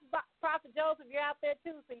know Prophet Joseph, you're out there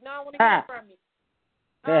too, so you know I want to hear from you.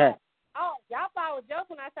 Y'all thought I was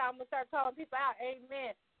joking. I said I'm going to start calling people out.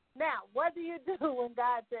 Amen. Now, what do you do when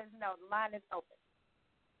God says no? The line is open.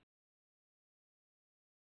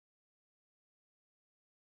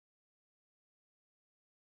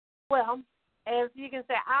 Well, as you can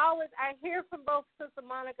say, I hear from both Sister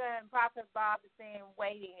Monica and Prophet Bob saying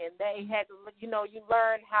waiting, and they had to, you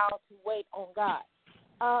learn how to wait on God.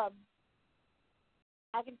 I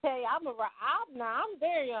can tell you, I'm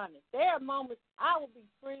very honest. There are moments I will be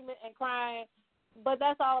screaming and crying, but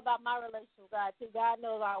that's all about my relationship with God too. God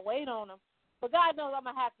knows I'll wait on Him, but God knows I'm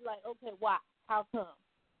gonna have to okay, why? How come?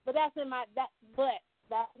 But that's in my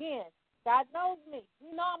again, God knows me.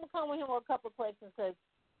 I'm gonna come with Him with a couple of questions because.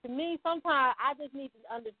 To me, sometimes I just need to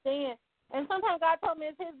understand, and sometimes God told me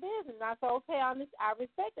it's His business. And I said, okay, I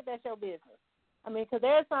respect that that's your business. I mean, because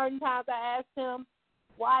there are certain times I asked Him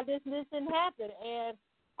why this didn't happen, and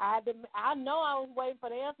I know I was waiting for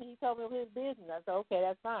the answer. He told me it was His business. I said, okay,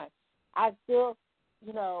 that's fine. I still,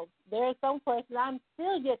 there are some questions I'm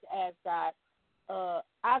still yet to ask God.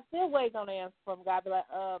 I'm still waiting on the answer from God. But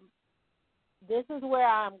this is where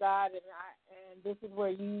I am, God, and this is where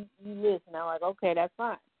you listen. I'm like, okay, that's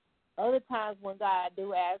fine. Other times when God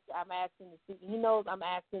do ask, I'm asking to seek. He knows I'm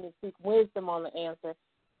asking to seek wisdom on the answer,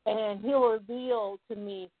 and He'll reveal to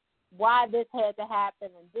me why this had to happen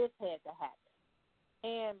and this had to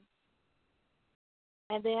happen,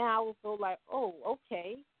 and then I will go like, oh,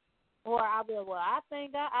 okay, or I'll be like, well, I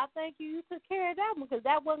thank you took care of that one because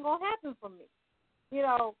that wasn't gonna happen for me,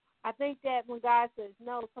 I think that when God says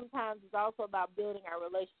no, sometimes it's also about building our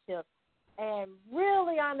relationship and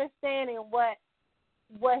really understanding what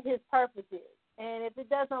His purpose is. And if it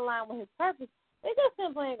doesn't align with His purpose, it just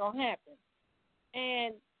simply ain't going to happen.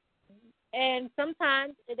 And And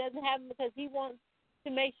sometimes it doesn't happen because he wants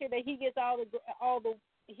to make sure that he gets all the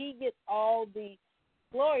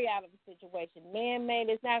glory out of the situation. Man-made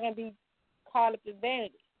is not going to be caught up in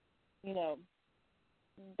vanity. You know,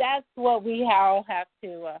 that's what we all have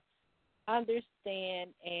to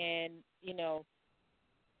understand and, you know,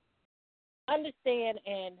 understand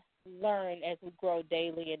and learn as we grow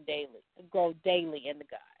daily in the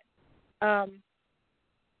God.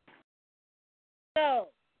 So,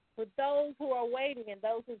 for those who are waiting and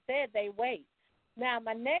those who said they wait. Now,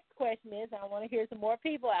 my next question is, I want to hear some more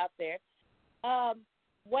people out there.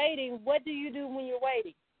 Waiting, what do you do when you're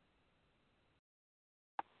waiting?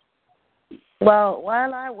 Well,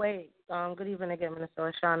 while I wait, good evening again,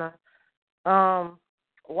 Minister Shona.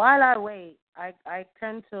 While I wait, I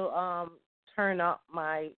tend to turn up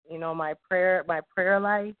my prayer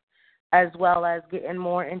life, as well as getting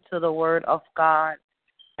more into the Word of God.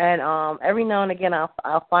 And every now and again,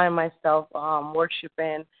 I'll find myself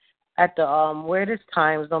worshiping at the weirdest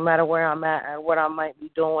times, no matter where I'm at and what I might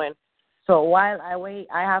be doing. So while I wait,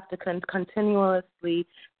 I have to continuously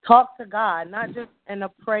talk to God, not just in a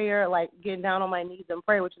prayer, like getting down on my knees and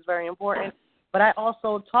pray, which is very important, but I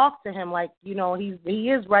also talk to him like, you know, he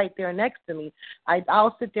is right there next to me.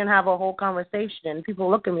 I'll sit there and have a whole conversation, and people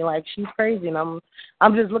look at me like she's crazy, and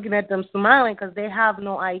I'm just looking at them smiling because they have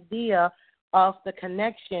no idea of the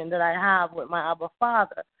connection that I have with my Abba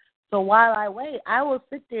Father. So while I wait, I will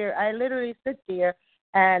sit there. I literally sit there,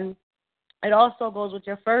 and it also goes with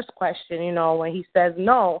your first question, you know, when he says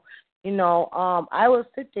no, you know, I will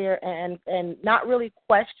sit there and not really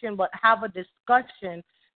question, but have a discussion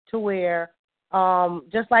to where,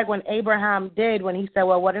 just like when Abraham did, when he said,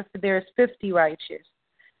 well, what if there's 50 righteous?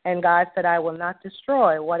 And God said, I will not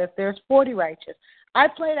destroy. What if there's 40 righteous? I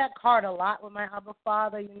play that card a lot with my Abba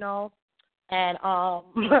Father, you know, and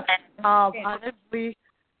honestly,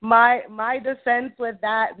 my defense with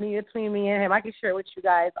that, between me and him, I can share it with you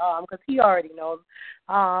guys, because he already knows.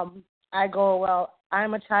 I go, well,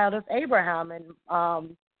 I'm a child of Abraham, and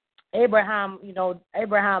Abraham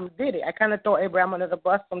did it. I kind of throw Abraham under the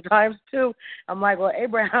bus sometimes too. I'm like, well,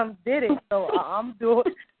 Abraham did it, so I'm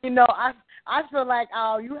doing. You know, I feel like,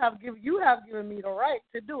 oh, you have given me the right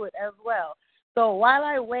to do it as well. So while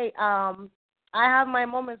I wait, I have my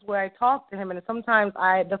moments where I talk to him, and sometimes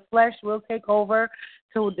the flesh will take over.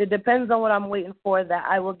 So it depends on what I'm waiting for, that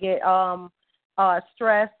I will get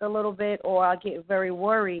stressed a little bit, or I'll get very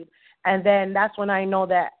worried. And then that's when I know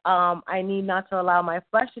that I need not to allow my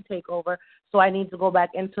flesh to take over. So I need to go back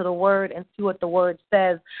into the Word and see what the Word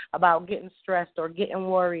says about getting stressed or getting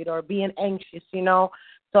worried or being anxious, you know.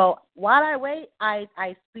 So while I wait, I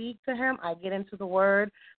speak to him. I get into the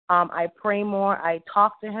Word. I pray more. I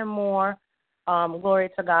talk to him more. Glory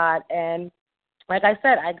to God. And like I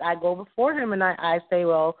said, I go before him and I say,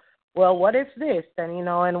 well, what if this? And, you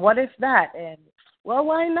know, and what if that? And, well,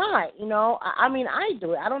 why not? You know, I mean, I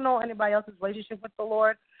do it. I don't know anybody else's relationship with the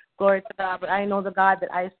Lord. Glory to God. But I know the God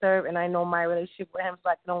that I serve, and I know my relationship with him, so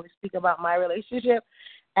I can only speak about my relationship.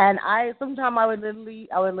 And sometimes I would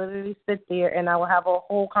literally sit there and I would have a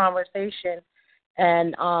whole conversation,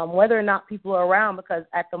 and whether or not people are around, because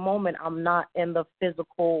at the moment I'm not in the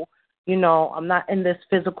physical, you know, I'm not in this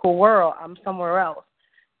physical world. I'm somewhere else.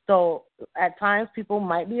 So at times people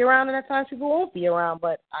might be around, and at times people won't be around.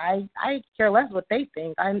 But I care less what they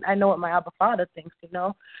think. I know what my Abba Father thinks, you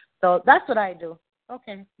know. So that's what I do.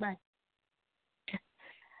 Okay, bye.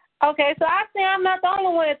 Okay, so I say I'm not the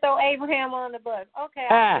only one to throw Abraham on the bus. Okay,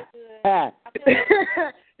 I feel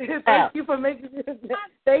good. Thank you for making this.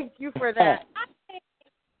 Thank you for that. I mean,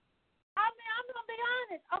 I'm going to be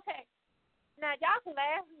honest. Okay. Now, y'all can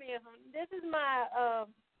laugh at me. This is my,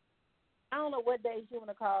 I don't know what days you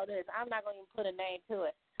want to call this. I'm not going to even put a name to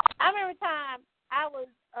it. I remember a time I was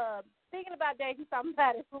thinking about dating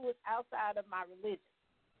somebody who was outside of my religion.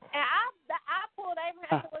 And I pulled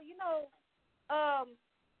Abraham and said, well, you know,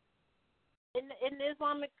 in the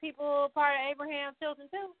Islamic people part of Abraham's children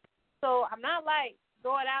too. So I'm not like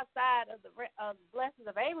going outside of the blessings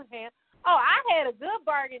of Abraham. Oh, I had a good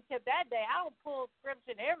bargain tip that day. I would pull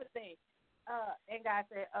scripture and everything. And God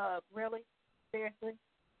said, really? Seriously?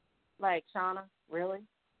 Like, Shona, really?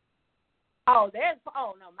 Oh,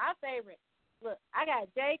 no, my favorite. Look, I got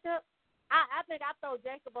Jacob. I think I throw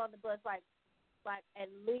Jacob on the bus like at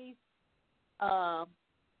least, I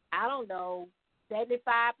don't know, 75%.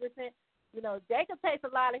 You know, Jacob takes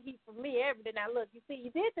a lot of heat from me every day. Now, look, you see,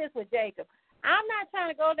 you did this with Jacob. I'm not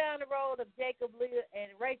trying to go down the road of Jacob, Leah,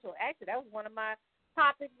 and Rachel. Actually, that was one of my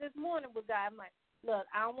topics this morning with God. I'm like, look,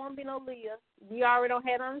 I don't want to be no Leah. We already don't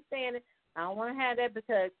have understanding. I don't want to have that,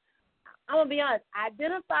 because I'm going to be honest. I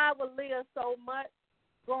identified with Leah so much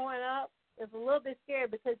growing up it's a little bit scary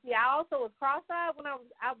because see, I also was cross-eyed when I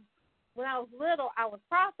was little. I was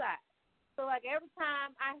cross-eyed, so like every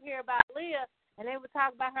time I hear about Leah and they would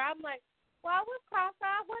talk about her, I'm like, well, I was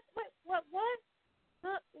cross-eyed. What?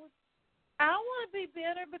 I don't want to be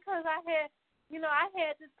bitter because I had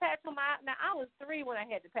this patch on my eye. Now I was 3 when I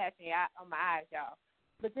had the patch on my eyes, y'all.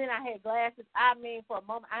 But then I had glasses. I mean, for a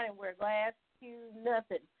moment, I didn't wear glasses,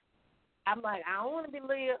 nothing. I'm like, I don't want to be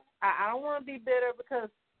Leah. I don't want to be bitter because,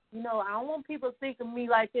 I don't want people thinking me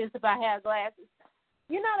like this if I have glasses.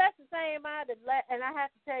 That's the same eye and I have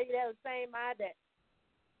to tell you, that was the same eye that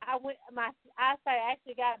my eyesight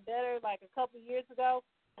actually got better like a couple of years ago,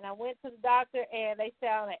 and I went to the doctor, and they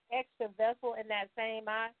found an extra vessel in that same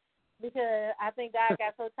eye because I think God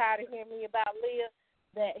got so tired of hearing me about Leah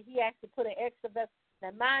that he actually put an extra vessel.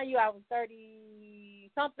 Now, mind you, I was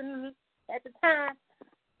 30-something at the time,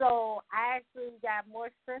 so I actually got more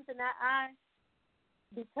strength in that eye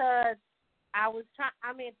because I was trying.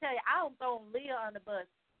 I mean, tell you, I don't throw Leah on the bus.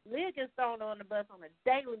 Leah gets thrown on the bus on a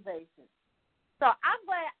daily basis. So I'm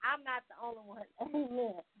glad I'm not the only one.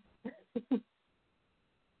 Amen.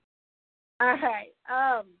 All right.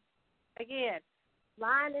 Again,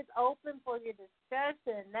 line is open for your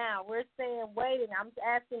discussion. Now, we're saying waiting. I'm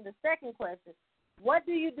asking the second question. What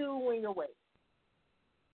do you do when you're waiting?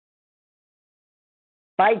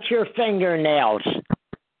 Bite your fingernails.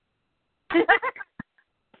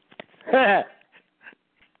 I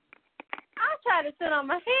tried to sit on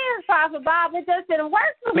my hands, Prophet Bob. It just didn't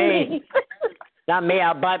work for me. Not me.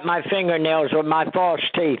 I bite my fingernails with my false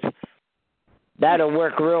teeth. That'll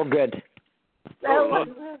work real good.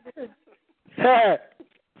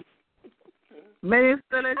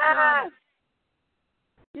 Minister LaShawn.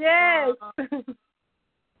 Yes.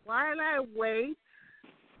 While I wait,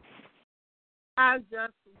 I'll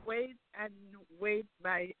just wait and wait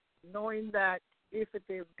by knowing that if it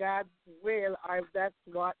is God's will or if that's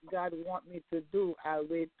what God wants me to do, I'll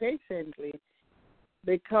wait patiently.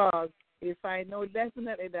 Because if I know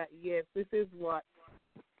definitely that, yes, this is what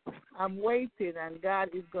I'm waiting and God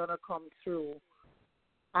is going to come through,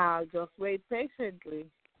 I'll just wait patiently.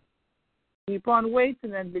 Keep on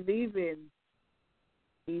waiting and believing.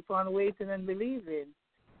 Keep on waiting and believing.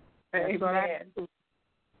 That's what I do.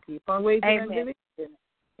 Keep on waiting and believing.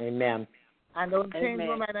 Amen. I don't change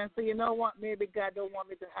my mind and say, you know what, maybe God don't want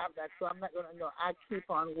me to have that, so I'm not going to know. I keep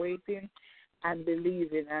on waiting and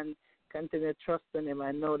believing and continue trusting Him.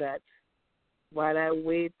 I know that while I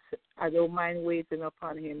wait, I don't mind waiting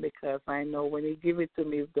upon Him because I know when He give it to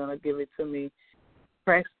me, He's going to give it to me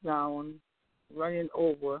pressed down, running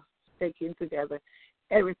over, taken together.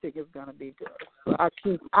 Everything is going to be good.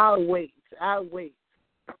 So I'll wait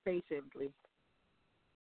patiently.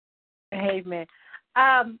 Amen.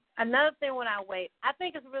 Another thing when I wait, I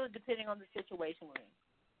think it's really depending on the situation we're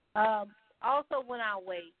in. Also, when I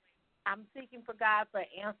wait, I'm seeking for God for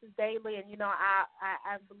answers daily, and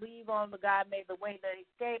I believe on the God made the way that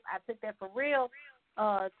escape. I took that for real.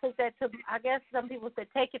 Took that to, I guess some people say,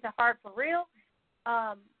 take it to heart for real.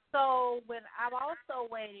 So when I'm also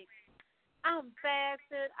waiting, I'm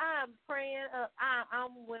fasting. I'm praying. I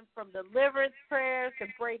went from deliverance prayers to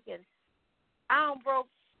breaking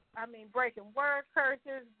word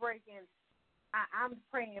curses, I'm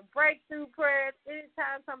praying breakthrough prayers.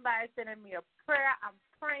 Anytime somebody's sending me a prayer, I'm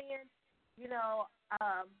praying.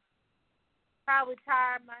 Probably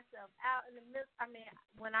tire myself out in the midst.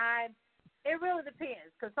 It really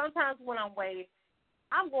depends because sometimes when I'm waiting,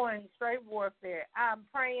 I'm going straight warfare. I'm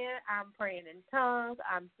praying in tongues.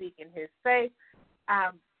 I'm seeking His face.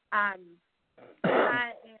 I'm in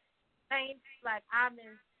saints, I'm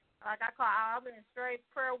in straight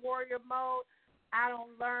prayer warrior mode. I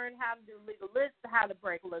don't learn how to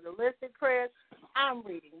break legalistic prayers. I'm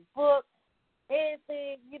reading books.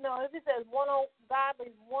 Anything, if it says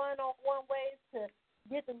one-on-one ways to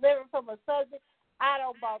get delivered from a subject, I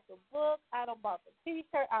don't bought the book. I don't bought the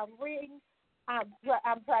T-shirt. I'm reading. I'm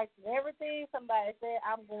practicing everything. Somebody said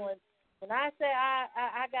when I say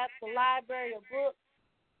I got the library of books,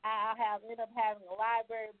 I end up having a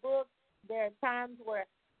library of books. There are times where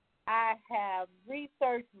I have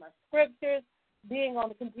researched my scriptures, being on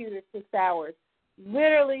the computer 6 hours,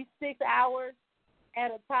 literally 6 hours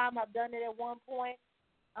at a time. I've done it at one point.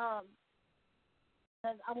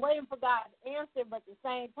 And I'm waiting for God to answer, but at the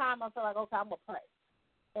same time, I feel like, okay, I'm going to pray.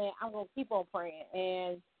 And I'm going to keep on praying.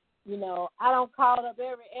 And, I don't call up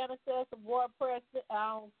every intercessor, war prayer. I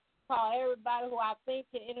don't call everybody who I think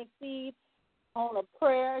can intercede on a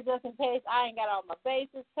prayer just in case I ain't got all my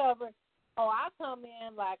bases covered. I come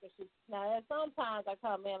in now sometimes I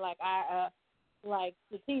come in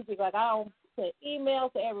strategic, I don't send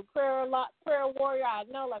emails to every prayer warrior I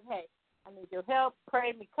know, hey, I need your help.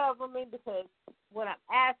 Pray me, cover me, because what I'm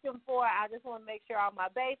asking for, I just want to make sure all my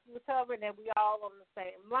bases are covered and we all on the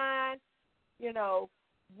same line. You know,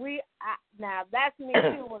 now that's me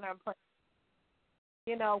too when I'm praying.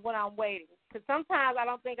 You know, when I'm waiting, because sometimes I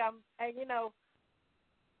don't think you know.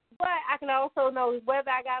 But I can also know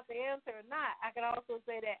whether I got the answer or not. I can also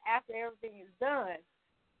say that after everything is done,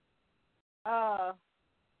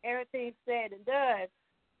 everything's said and done,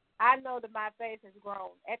 I know that my faith has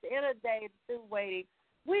grown. At the end of the day, through waiting,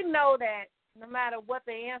 we know that no matter what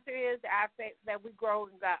the answer is, our faith, that we grow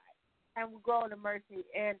in God and we grow in the mercy.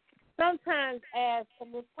 And sometimes, as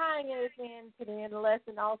we're tying this into the end of the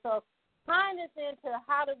lesson, also tying this into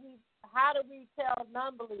how do we tell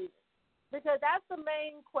non-believers? Because that's the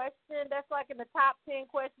main question. That's like in the top 10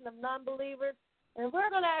 question of non-believers. And we're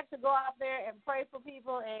going to actually go out there and pray for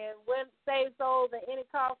people and win, save souls at any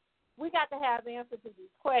cost. We got to have the answer to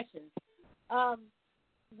these questions.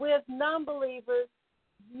 With non-believers,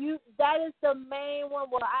 that is the main one.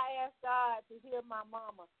 Well, I asked God to heal my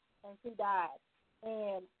mama, and she died.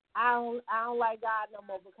 And I don't like God no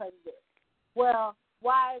more because of this. Well,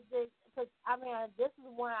 why is this? Because, I mean, this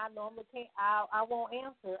is one I normally can't, I won't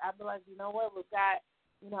answer. I'll be like, you know what, with God,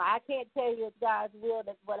 you know, I can't tell you it's God's will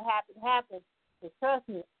that what happened. But trust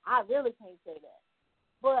me, I really can't say that.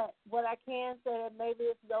 But what I can say, maybe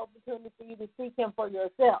it's the opportunity for you to seek him for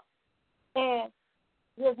yourself. And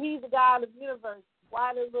if he's the God of the universe,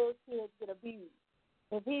 why do little kids get abused?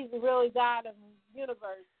 If he's the really God of the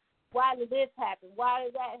universe, why did this happen? Why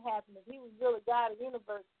did that happen? If he was really God of the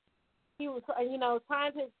universe, he was, you know,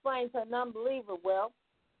 trying to explain to a non-believer, well,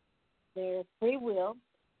 there's free will.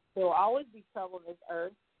 There will always be trouble on this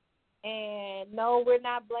earth. And, no, we're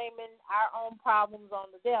not blaming our own problems on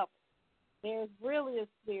the devil. There's really a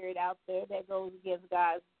spirit out there that goes against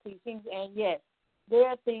God's teachings. And, yes, there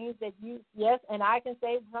are things that and I can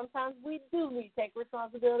say sometimes we do need to take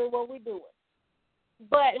responsibility for what we're doing.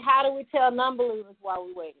 But how do we tell non-believers while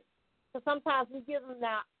we're waiting? Because sometimes we give them,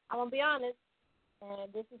 now, I'm going to be honest,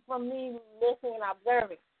 and this is from me listening and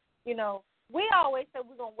observing. You know, we always say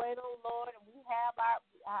we're gonna wait on the Lord, and we have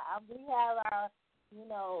our, you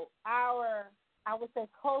know, our, I would say,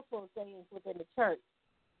 cultural things within the church.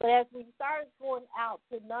 But as we start going out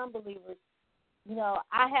to non-believers, you know,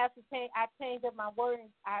 I have to change. I changed up my wording.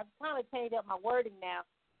 I've kind of changed up my wording now,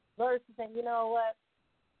 versus saying, you know what?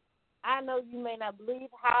 I know you may not believe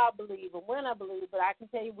how I believe or when I believe, but I can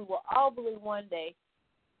tell you we will all believe one day.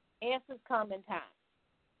 Answers come in time.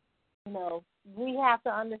 You know, we have to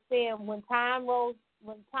understand when time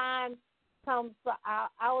comes,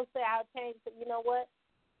 I would say I'll change to, you know what?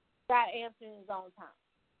 God answers in his own time.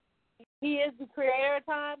 He is the creator of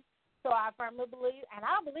time, so I firmly believe, and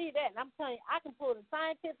I believe that, and I'm telling you, I can pull the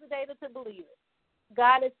scientific data to believe it.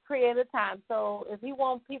 God is creator of time, so if he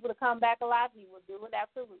wants people to come back alive, he will do it,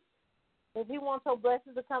 absolutely. If he wants your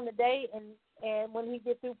blessings to come today, and when he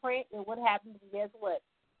gets through praying, and what happens, guess what?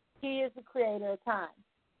 He is the creator of time.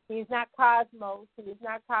 He is not cosmos. He is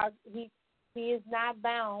not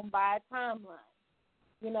bound by a timeline.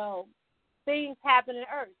 You know, things happen in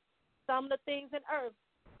earth. Some of the things in earth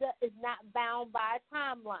is not bound by a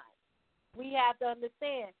timeline. We have to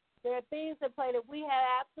understand there are things in play that we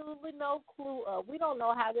have absolutely no clue of. We don't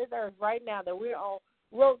know how this earth right now that we're on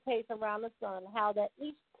rotates around the sun, how that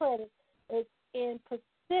each planet is in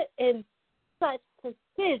such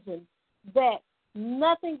precision that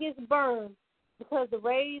nothing gets burned because the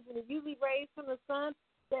rays and the UV rays from the sun.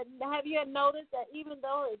 That have you noticed that even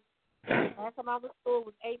though last time I was school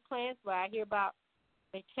with 8 planets, where I hear about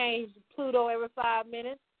they change Pluto every 5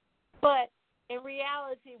 minutes, but in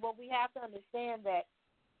reality, what we have to understand that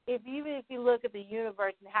even if you look at the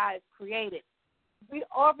universe and how it's created, we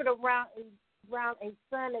orbit around a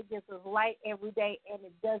sun that gives us light every day, and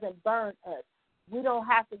it doesn't burn us. We don't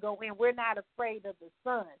have to go in. We're not afraid of the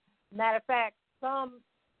sun. Matter of fact, some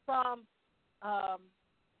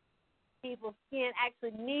people's skin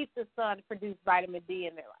actually needs the sun to produce vitamin D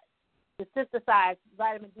in their life, to synthesize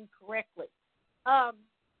vitamin D correctly.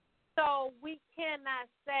 So we cannot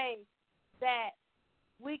say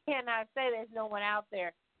there's no one out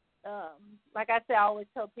there. Like I said, I always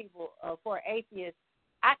tell people for atheists,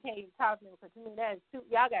 I can't even talk to them because to me that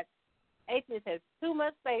is atheists have too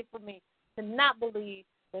much faith for me to not believe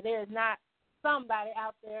that there is not somebody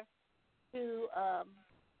out there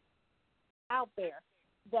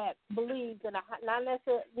that believes in not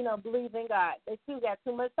necessarily, believe in God. They too got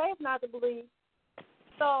too much faith not to believe.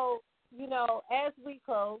 So, as we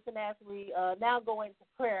close and as we now go into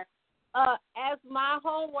prayer, as my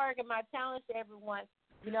homework and my challenge to everyone,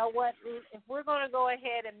 you know what, if we're going to go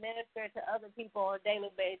ahead and minister to other people on a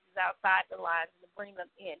daily basis outside the lines and to bring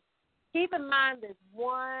them in, keep in mind this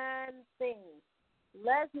one thing.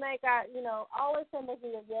 Let's make our, always say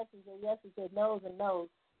making your yeses and yeses and no's and no's.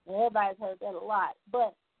 And everybody's heard that a lot.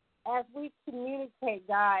 But as we communicate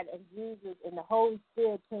God and Jesus and the Holy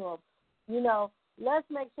Spirit to them, let's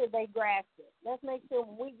make sure they grasp it. Let's make sure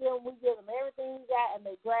when we give them everything we got and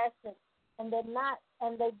they grasp it and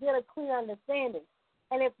they get a clear understanding.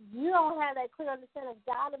 And if you don't have that clear understanding,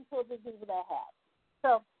 guide them to the people that have.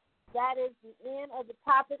 So that is the end of the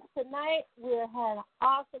topics tonight. We're having an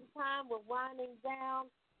awesome time. We're winding down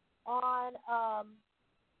on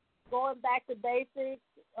going back to basics.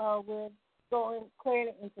 We're going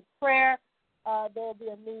clearing into prayer. There'll be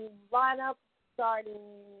a new lineup starting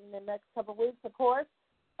in the next couple of weeks, of course,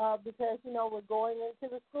 because, we're going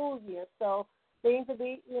into the school year. So things will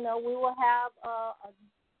be, we will have,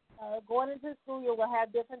 going into the school year, we'll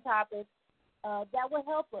have different topics that will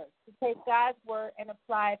help us to take God's word and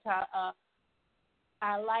apply it to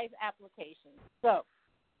our life applications. So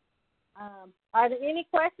are there any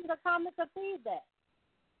questions or comments or feedback?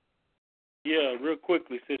 Yeah, real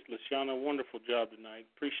quickly, Sister Shona, wonderful job tonight.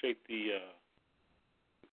 Appreciate the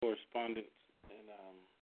correspondence and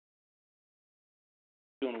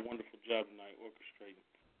doing a wonderful job tonight orchestrating.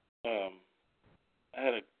 I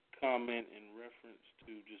had a comment in reference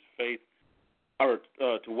to just faith, or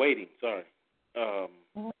to waiting, sorry.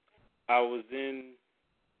 I was in,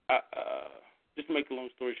 just to make a long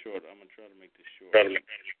story short, I'm going to try to make this short, 30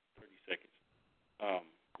 seconds.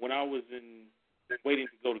 When I was waiting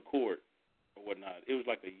to go to court or whatnot, it was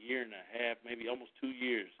like a year and a half, maybe almost 2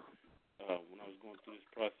 years, when I was going through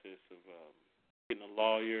this process of getting a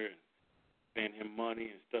lawyer and paying him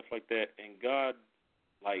money and stuff like that. And God,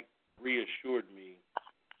 reassured me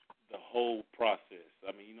the whole process.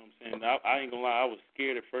 I mean, you know what I'm saying? I ain't going to lie, I was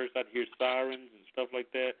scared at first. I'd hear sirens and stuff like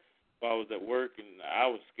that while I was at work, and I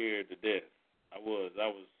was scared to death. I was,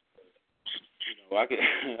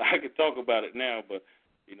 I could talk about it now, but,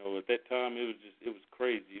 at that time it was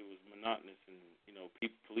crazy. It was monotonous, and,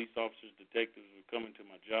 police officers, detectives were coming to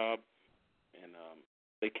my job, and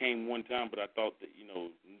they came one time, but I thought that,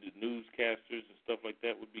 the newscasters and stuff like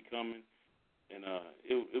that would be coming, and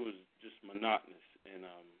it was just monotonous. And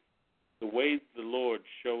the way the Lord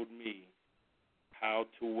showed me how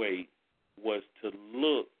to wait was to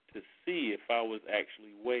look to see if I was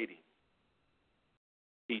actually waiting.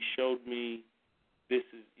 He showed me, this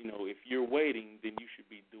is, if you're waiting, then you should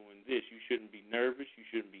be doing this. You shouldn't be nervous. You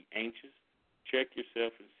shouldn't be anxious. Check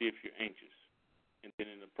yourself and see if you're anxious. And then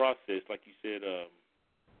in the process, like you said,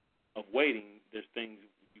 of waiting, there's things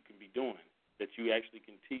you can be doing that you actually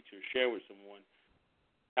can teach or share with someone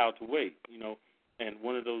how to wait, And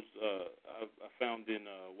one of those I found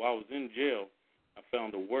while I was in jail, I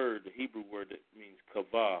found a word, the Hebrew word that means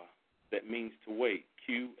kavah, that means to wait,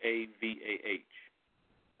 Qavah.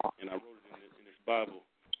 And I wrote it in this Bible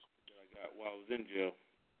that I got while I was in jail,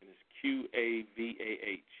 and it's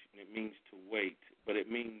Qavah, and it means to wait, but it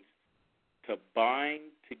means to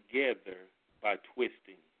bind together by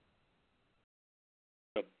twisting.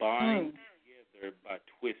 To bind together by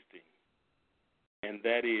twisting. And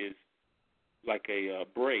that is like a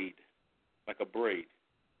braid.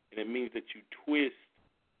 And it means that you twist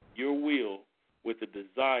your will with a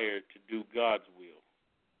desire to do God's will,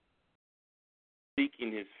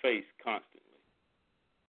 seeking his face constantly.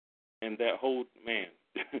 And that whole,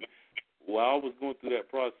 while I was going through that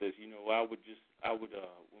process, I would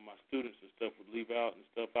when my students and stuff would leave out and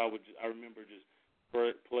stuff, I remember just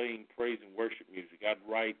playing praise and worship music. I'd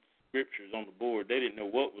write scriptures on the board. They didn't know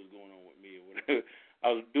what was going on with me or whatever. I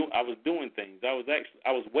was doing things. I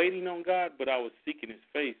was waiting on God, but I was seeking his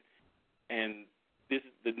face. And this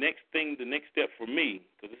is the next step for me,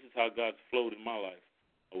 because this is how God's flowed in my life,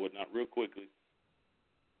 or whatnot, real quickly.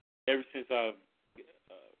 Ever since I've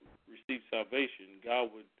received salvation, God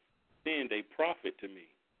would send a prophet to me.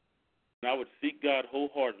 And I would seek God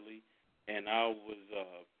wholeheartedly, and I was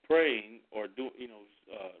praying or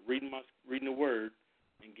reading the Word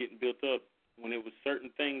and getting built up. When it was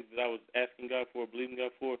certain things that I was asking God for, believing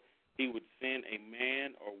God for, he would send a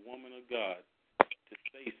man or woman of God to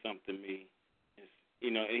say something to me. And,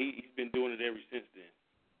 and he's been doing it ever since then.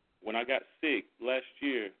 When I got sick last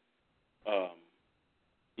year,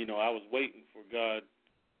 I was waiting for God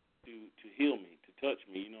to heal me, to touch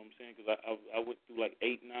me, you know what I'm saying? Because I went through like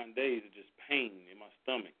 8-9 days of just pain in my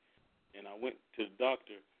stomach. And I went to the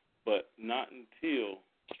doctor, but not until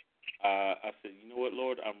I said, you know what,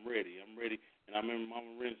 Lord, I'm ready. And I remember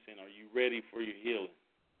Mama Wren saying, are you ready for your healing?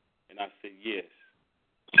 And I said, yes.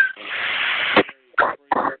 And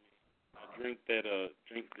I drank the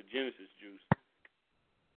Genesis juice.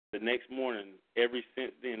 The next morning, ever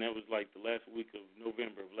since then, that was like the last week of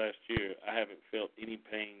November of last year, I haven't felt any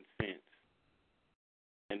pain since.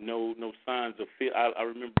 And no signs of feel. I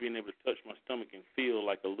remember being able to touch my stomach and feel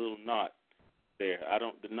like a little knot there.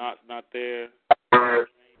 The knot's not there.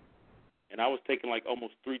 And I was taking like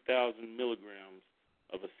almost 3,000 milligrams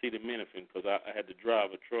of acetaminophen because I had to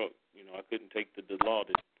drive a truck. You know, I couldn't take the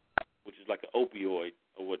Dilaudid, which is like an opioid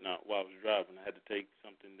or whatnot, while I was driving. I had to take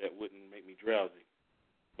something that wouldn't make me drowsy.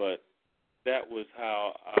 But that was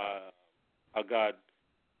how God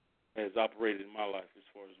has operated in my life as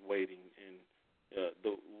far as waiting. And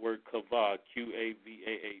the word kavah, Qavah,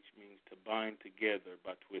 means to bind together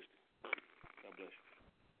by twisting. God bless you.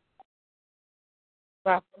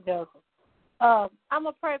 Dr. Joseph. I'm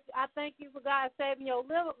a pray. I thank you for God saving your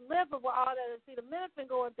liver with all that acetaminophen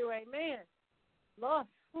going through. Amen. Lord.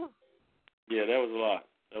 Whew. Yeah, that was a lot.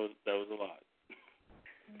 That was a lot.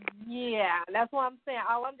 Yeah, that's what I'm saying.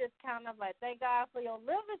 Oh, I'm just counting up like, thank God for your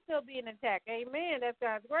liver still being intact. Amen. That's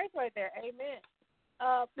God's grace right there. Amen.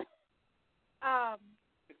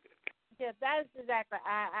 Yes, that is exactly.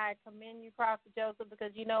 I commend you, Prophet Joseph,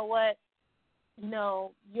 because you know what?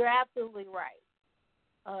 No, you're absolutely right.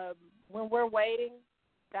 When we're waiting,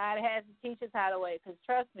 God has to teach us how to wait. Because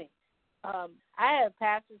trust me, I have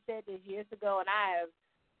pastor said this years ago,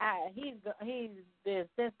 and he's been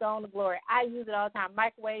since gone to glory. I use it all the time.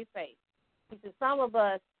 Microwave faith. He said some of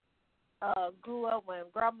us grew up when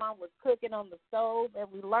Grandma was cooking on the stove,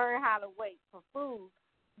 and we learned how to wait for food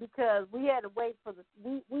because we had to wait for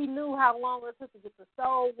we knew how long it took to get the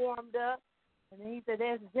stove warmed up. And then he said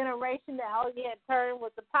there's a generation that all you had to turn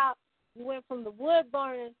was the pot. You went from the wood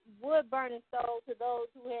burning stove to those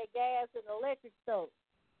who had gas and electric stoves.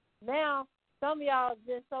 Now, some of y'all have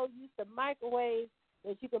been so used to microwaves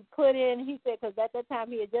that you can put in, he said, because at that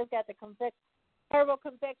time he had just got the turbo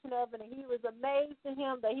convection oven, and he was amazed to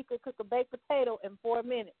him that he could cook a baked potato in 4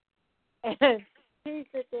 minutes. And he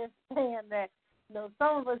sit there saying that,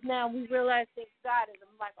 some of us now, we realize that God is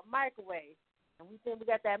like a microwave. And we think we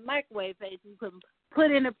got that microwave face. We can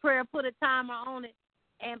put in a prayer, put a timer on it,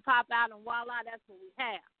 and pop out, and voila, that's what we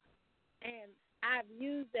have. And I've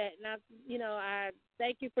used that, and I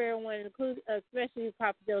thank you for everyone, including especially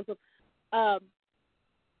Prophet Joseph,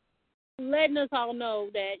 letting us all know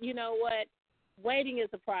that, you know what, waiting is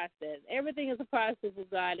a process. Everything is a process with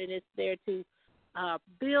God, and it's there to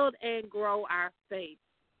build and grow our faith.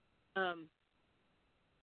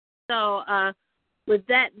 So with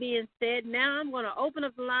that being said, now I'm going to open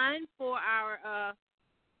up the line for our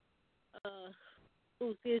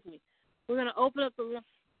We're going to open up the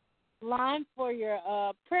line for your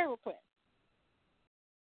prayer request.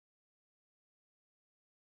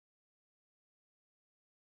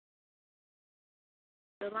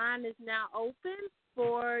 The line is now open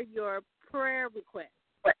for your prayer request.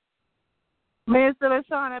 Minister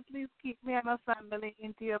Shona, please keep me and my family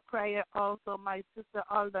into your prayer. Also, my sister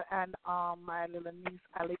Alda and my little niece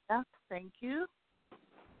Aliyah. Thank you.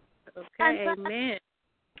 Okay, amen.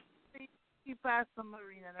 Please keep Pastor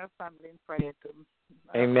Marina and her family in prayer too.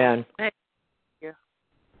 Amen. Thank you.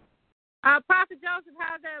 Prophet Joseph,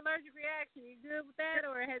 how's that allergic reaction? You good with that,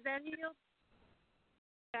 or has that healed?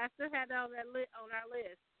 I still had that on our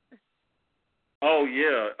list. Oh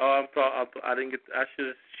yeah. I'm sorry. I didn't get. I should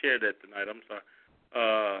have shared that tonight. I'm sorry.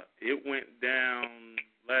 It went down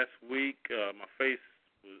last week. My face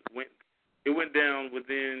It went down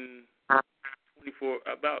within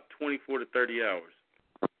about 24 to 30 hours.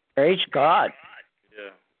 Praise God.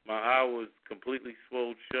 Yeah. My eye was completely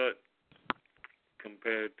swelled shut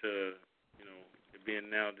compared to it being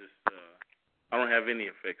now just. I don't have any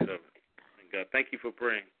effects of it. Thank God. Thank you for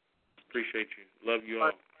praying. Appreciate you. Love you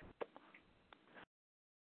all.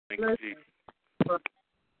 Thank you, Jesus.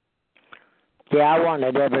 Yeah, I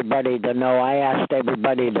wanted everybody to know. I asked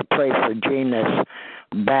everybody to pray for Gina's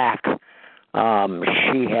back.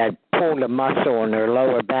 She had pulled a muscle in her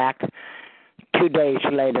lower back. 2 days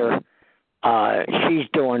later, she's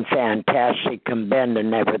doing fantastic and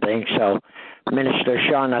bending everything. So, Minister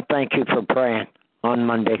Shona, thank you for praying on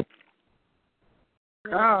Monday.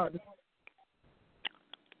 God.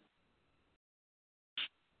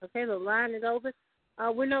 Okay, the line is open.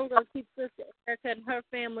 We know we're going to keep Sister Erica and her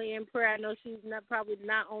family in prayer. I know she's probably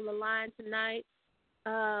not on the line tonight.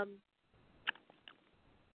 Are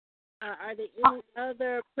there any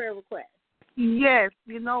other prayer requests? Yes.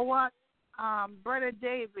 You know what? Brother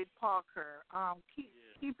David Parker,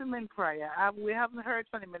 keep him in prayer. We haven't heard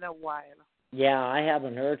from him in a while. Yeah, I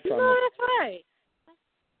haven't heard from him. That's right.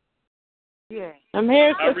 Yeah. I'm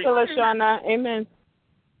here, Sister LaShawna. Amen.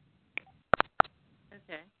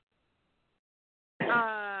 Okay.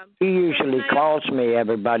 He usually calls me,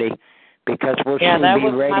 everybody, because we'll soon that be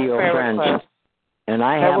was radio my prayer friends. request. And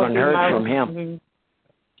I haven't heard from him.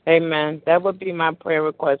 Amen. That would be my prayer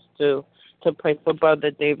request, too, to pray for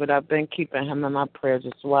Brother David. I've been keeping him in my prayers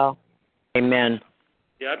as well. Amen.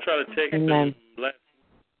 Yeah, I tried to text him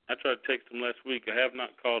last week. I have not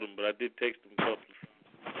called him, but I did text him a couple of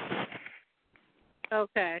times.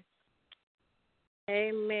 Okay.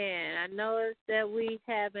 Amen. I noticed that we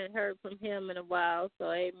haven't heard from him in a while,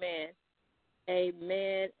 so amen.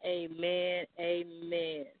 Amen, amen,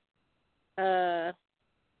 amen.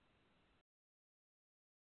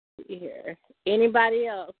 Here. Anybody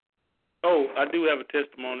else? Oh, I do have a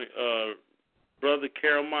testimony. Brother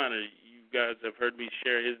Carol Miner, you guys have heard me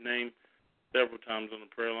share his name several times on the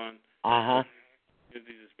prayer line.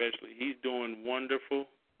 Especially, he's doing wonderful.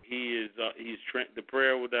 He is. The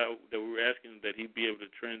prayer that we were asking, that he be able to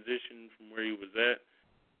transition from where he was at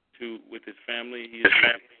to with his family. He is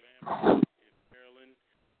in Maryland,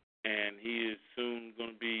 and he is soon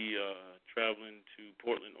going to be traveling to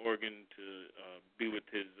Portland, Oregon, to be with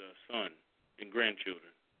his son and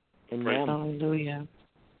grandchildren. Amen. Hallelujah.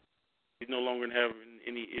 He's no longer having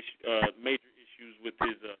any major issues with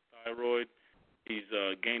his thyroid. He's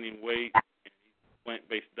gaining weight, and he's a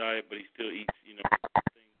plant-based diet, but he still eats, things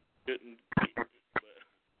he shouldn't eat, but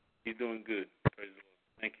he's doing good. Praise the Lord.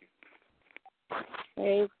 Thank you.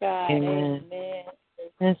 Praise God. Amen.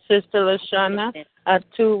 And Sister LaShawna, I,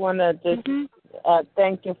 too, want to just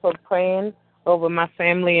thank you for praying over my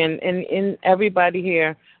family and everybody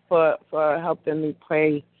here for helping me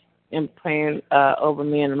pray and praying over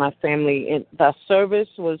me and my family. And the service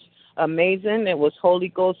was amazing. It was Holy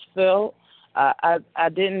Ghost filled. I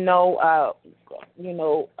didn't know,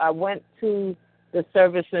 I went to the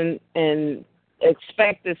service and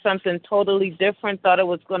expected something totally different, thought it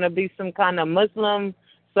was going to be some kind of Muslim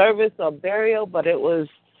service or burial, but it was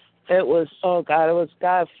oh God, it was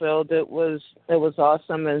God filled. It was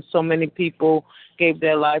awesome, and so many people gave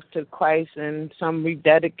their life to Christ, and some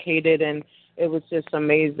rededicated, and it was just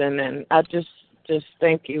amazing. And I just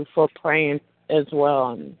thank you for praying as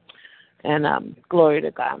well, and glory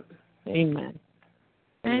to God. Amen.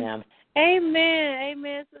 Amen.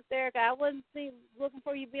 Amen, Sister Erica. I wasn't looking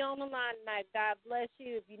for you to be on the line tonight. God bless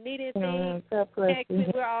you. If you need anything, text me.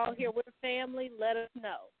 We're all here. We're family. Let us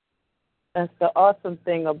know. That's the awesome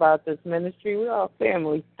thing about this ministry. We're all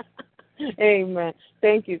family. Amen.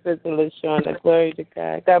 Thank you, Sister LaShawna. Glory to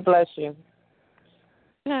God. God bless you.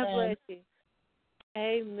 God bless you.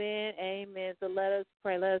 Amen. Amen. So let us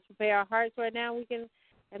pray. Let us prepare our hearts right now. We can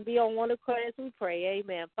and be on one accord as we pray.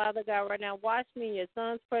 Amen. Father God, right now, wash me in your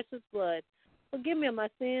Son's precious blood. Forgive me of my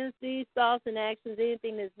sins, deeds, thoughts, and actions,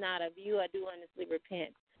 anything that's not of you. I do honestly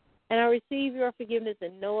repent. And I receive your forgiveness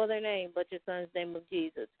in no other name but your Son's name of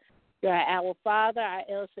Jesus. You are our Father, our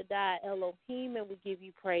El Shaddai, Elohim, and we give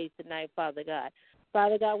you praise tonight, Father God.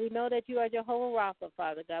 Father God, we know that you are Jehovah Rapha,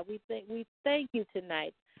 Father God. We thank you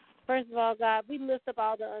tonight. First of all, God, we lift up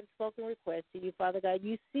all the unspoken requests to you, Father God.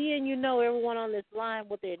 You see and you know everyone on this line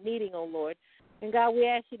what they're needing, oh Lord. And, God, we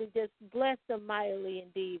ask you to just bless them mightily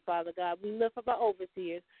indeed, Father God. We lift up our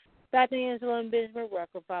overseers, Dr. Angela and Benjamin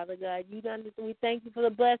Rucker, Father God. We thank you for the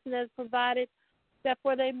blessing that's provided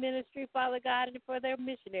for their ministry, Father God, and for their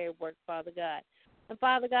missionary work, Father God. And,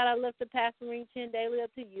 Father God, I lift up Pastor Ring Chin daily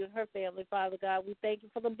up to you and her family, Father God. We thank you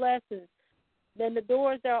for the blessings. Then the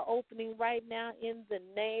doors that are opening right now in the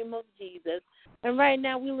name of Jesus. And right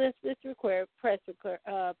now we lift this prayer request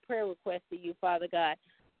to you, Father God.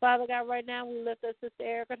 Father God, right now we lift up Sister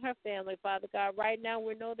Erica and her family, Father God. Right now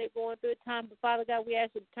we know they're going through a time, but Father God, we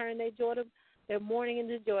ask you to turn their mourning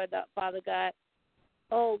into joy, Father God.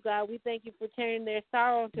 Oh, God, we thank you for turning their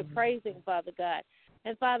sorrow into praising, Father God.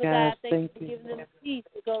 And, Father God, thank you for giving them peace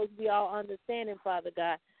that goes beyond understanding, Father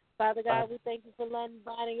God. Father God, we thank you for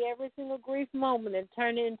binding every single grief moment and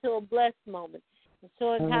turning it into a blessed moment. And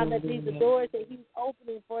showing how that these are doors that he's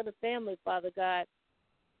opening for the family, Father God.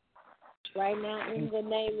 Right now, in the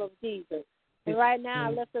name of Jesus. And right now,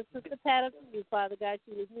 I lift up Sister Pat up to you, Father God.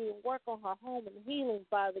 She was needing work on her home and healing,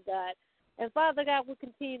 Father God. And, Father God, we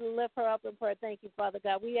continue to lift her up in prayer. Thank you, Father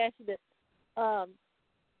God. We ask you to,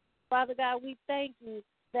 Father God, we thank you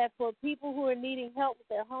that for people who are needing help with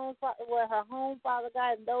their home, with her home, Father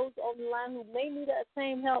God, and those on the line who may need that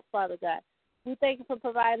same help, Father God, we thank you for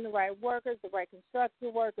providing the right workers, the right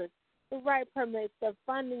construction workers, the right permits, the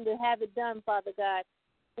funding to have it done, Father God,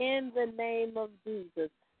 in the name of Jesus.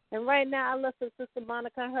 And right now, I lift up Sister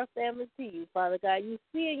Monica and her family to you, Father God. You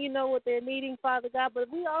see and you know what they're needing, Father God, but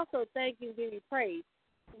we also thank you and give you praise.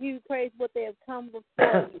 Give you praise what they have come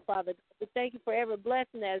before you, Father God. We thank you for every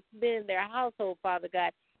blessing that's been in their household, Father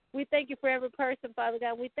God. We thank you for every person, Father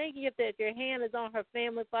God. We thank you that your hand is on her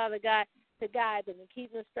family, Father God, to guide them and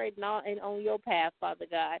keep them straight and on your path, Father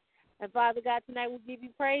God. And, Father God, tonight we give you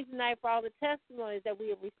praise tonight for all the testimonies that we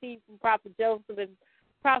have received from Prophet Joseph and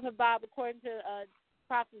Prophet Bob, according to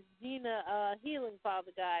Prophet Gina healing,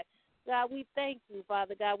 Father God. God, we thank you,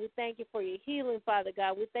 Father God. We thank you for your healing, Father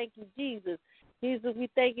God. We thank you, Jesus. Jesus, we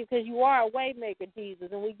thank you because you are a way maker, Jesus,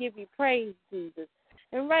 and we give you praise, Jesus.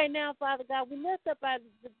 And right now, Father God, we lift up our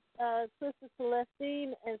Sister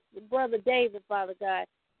Celestine and Brother David, Father God.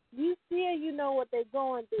 You see and you know what they're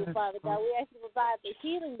going through, Father God. We ask you to provide the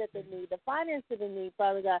healing that they need, the finances they need,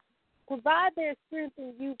 Father God. Provide their strength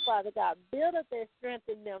in you, Father God. Build up their strength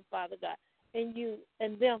in them, Father God, in you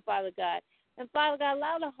and them, Father God. And, Father God,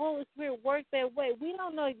 allow the Holy Spirit work their way. We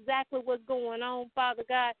don't know exactly what's going on, Father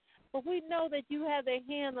God, but we know that you have their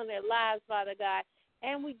hand on their lives, Father God,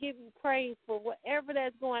 and we give you praise for whatever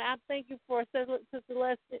that's going on. I thank you for Sister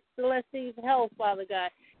Celestine's health, Father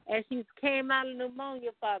God, as she came out of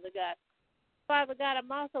pneumonia, Father God. Father God,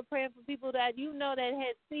 I'm also praying for people that you know that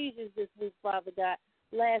had seizures this week, Father God,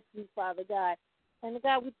 last week, Father God. And,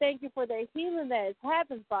 God, we thank you for the healing that has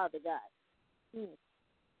happened, Father God.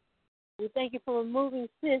 We thank you for removing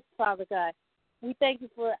cysts, Father God. We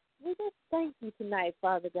just thank you tonight,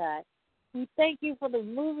 Father God. We thank you for the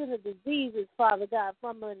removing of diseases, Father God,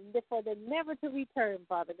 for them never to return,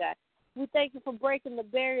 Father God. We thank you for breaking the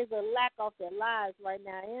barriers of lack off their lives right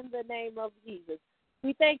now in the name of Jesus.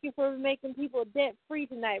 We thank you for making people debt-free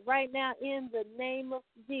tonight right now in the name of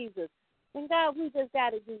Jesus. And, God, we just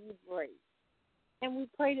got to give you praise. And we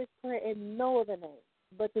pray this prayer in no other name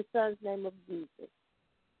but the Son's name of Jesus.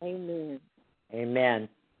 Amen. Amen.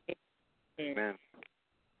 Amen.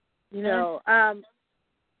 You know,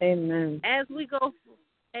 Amen. As we go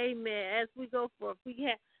forth, we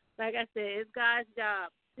have, like I said, it's God's job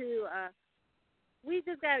to, we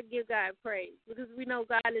just got to give God praise because we know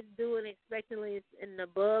God is doing expectantly and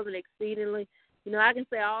above and exceedingly. You know, I can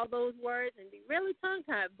say all those words and be really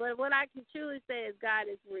tongue-tied, but what I can truly say is God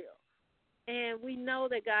is real. And we know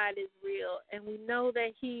that God is real, and we know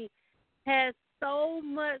that he has so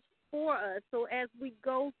much for us. So as we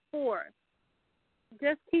go forth,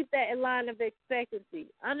 just keep that line of expectancy.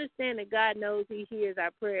 Understand that God knows he hears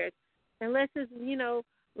our prayers. And let's just,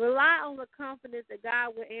 rely on the confidence that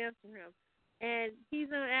God will answer him. And he's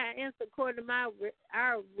going to answer according to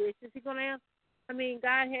our wishes. He's going to answer,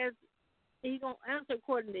 he's going to answer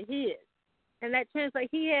according to his. And that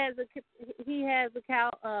translates, he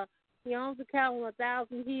owns a cow on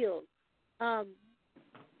 1,000 hills.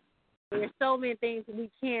 There's so many things we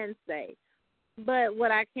can say. But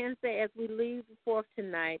what I can say as we leave forth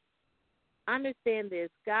tonight, understand this.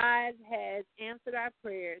 God has answered our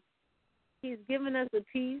prayers. He's given us a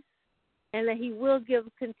peace, and that he will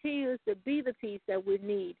continue to be the peace that we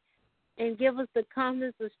need and give us the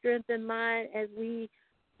confidence, the strength in mind as we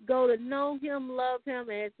go to know him, love him,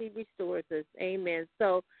 and as he restores us. Amen.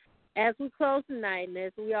 So as we close tonight, and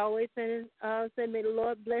as we always say, may the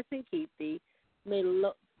Lord bless and keep thee. May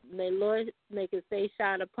Lord make his face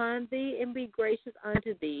shine upon thee and be gracious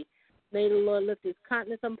unto thee. May the Lord lift his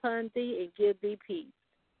countenance upon thee and give thee peace.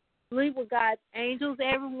 Sleep with God's angels,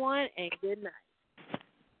 everyone, and good night.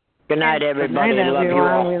 Good night, everybody. Good night, love you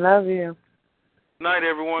all. We love you. Good night,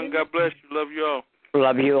 everyone. God bless you. Love you all.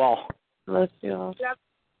 Love you all. Bless you all.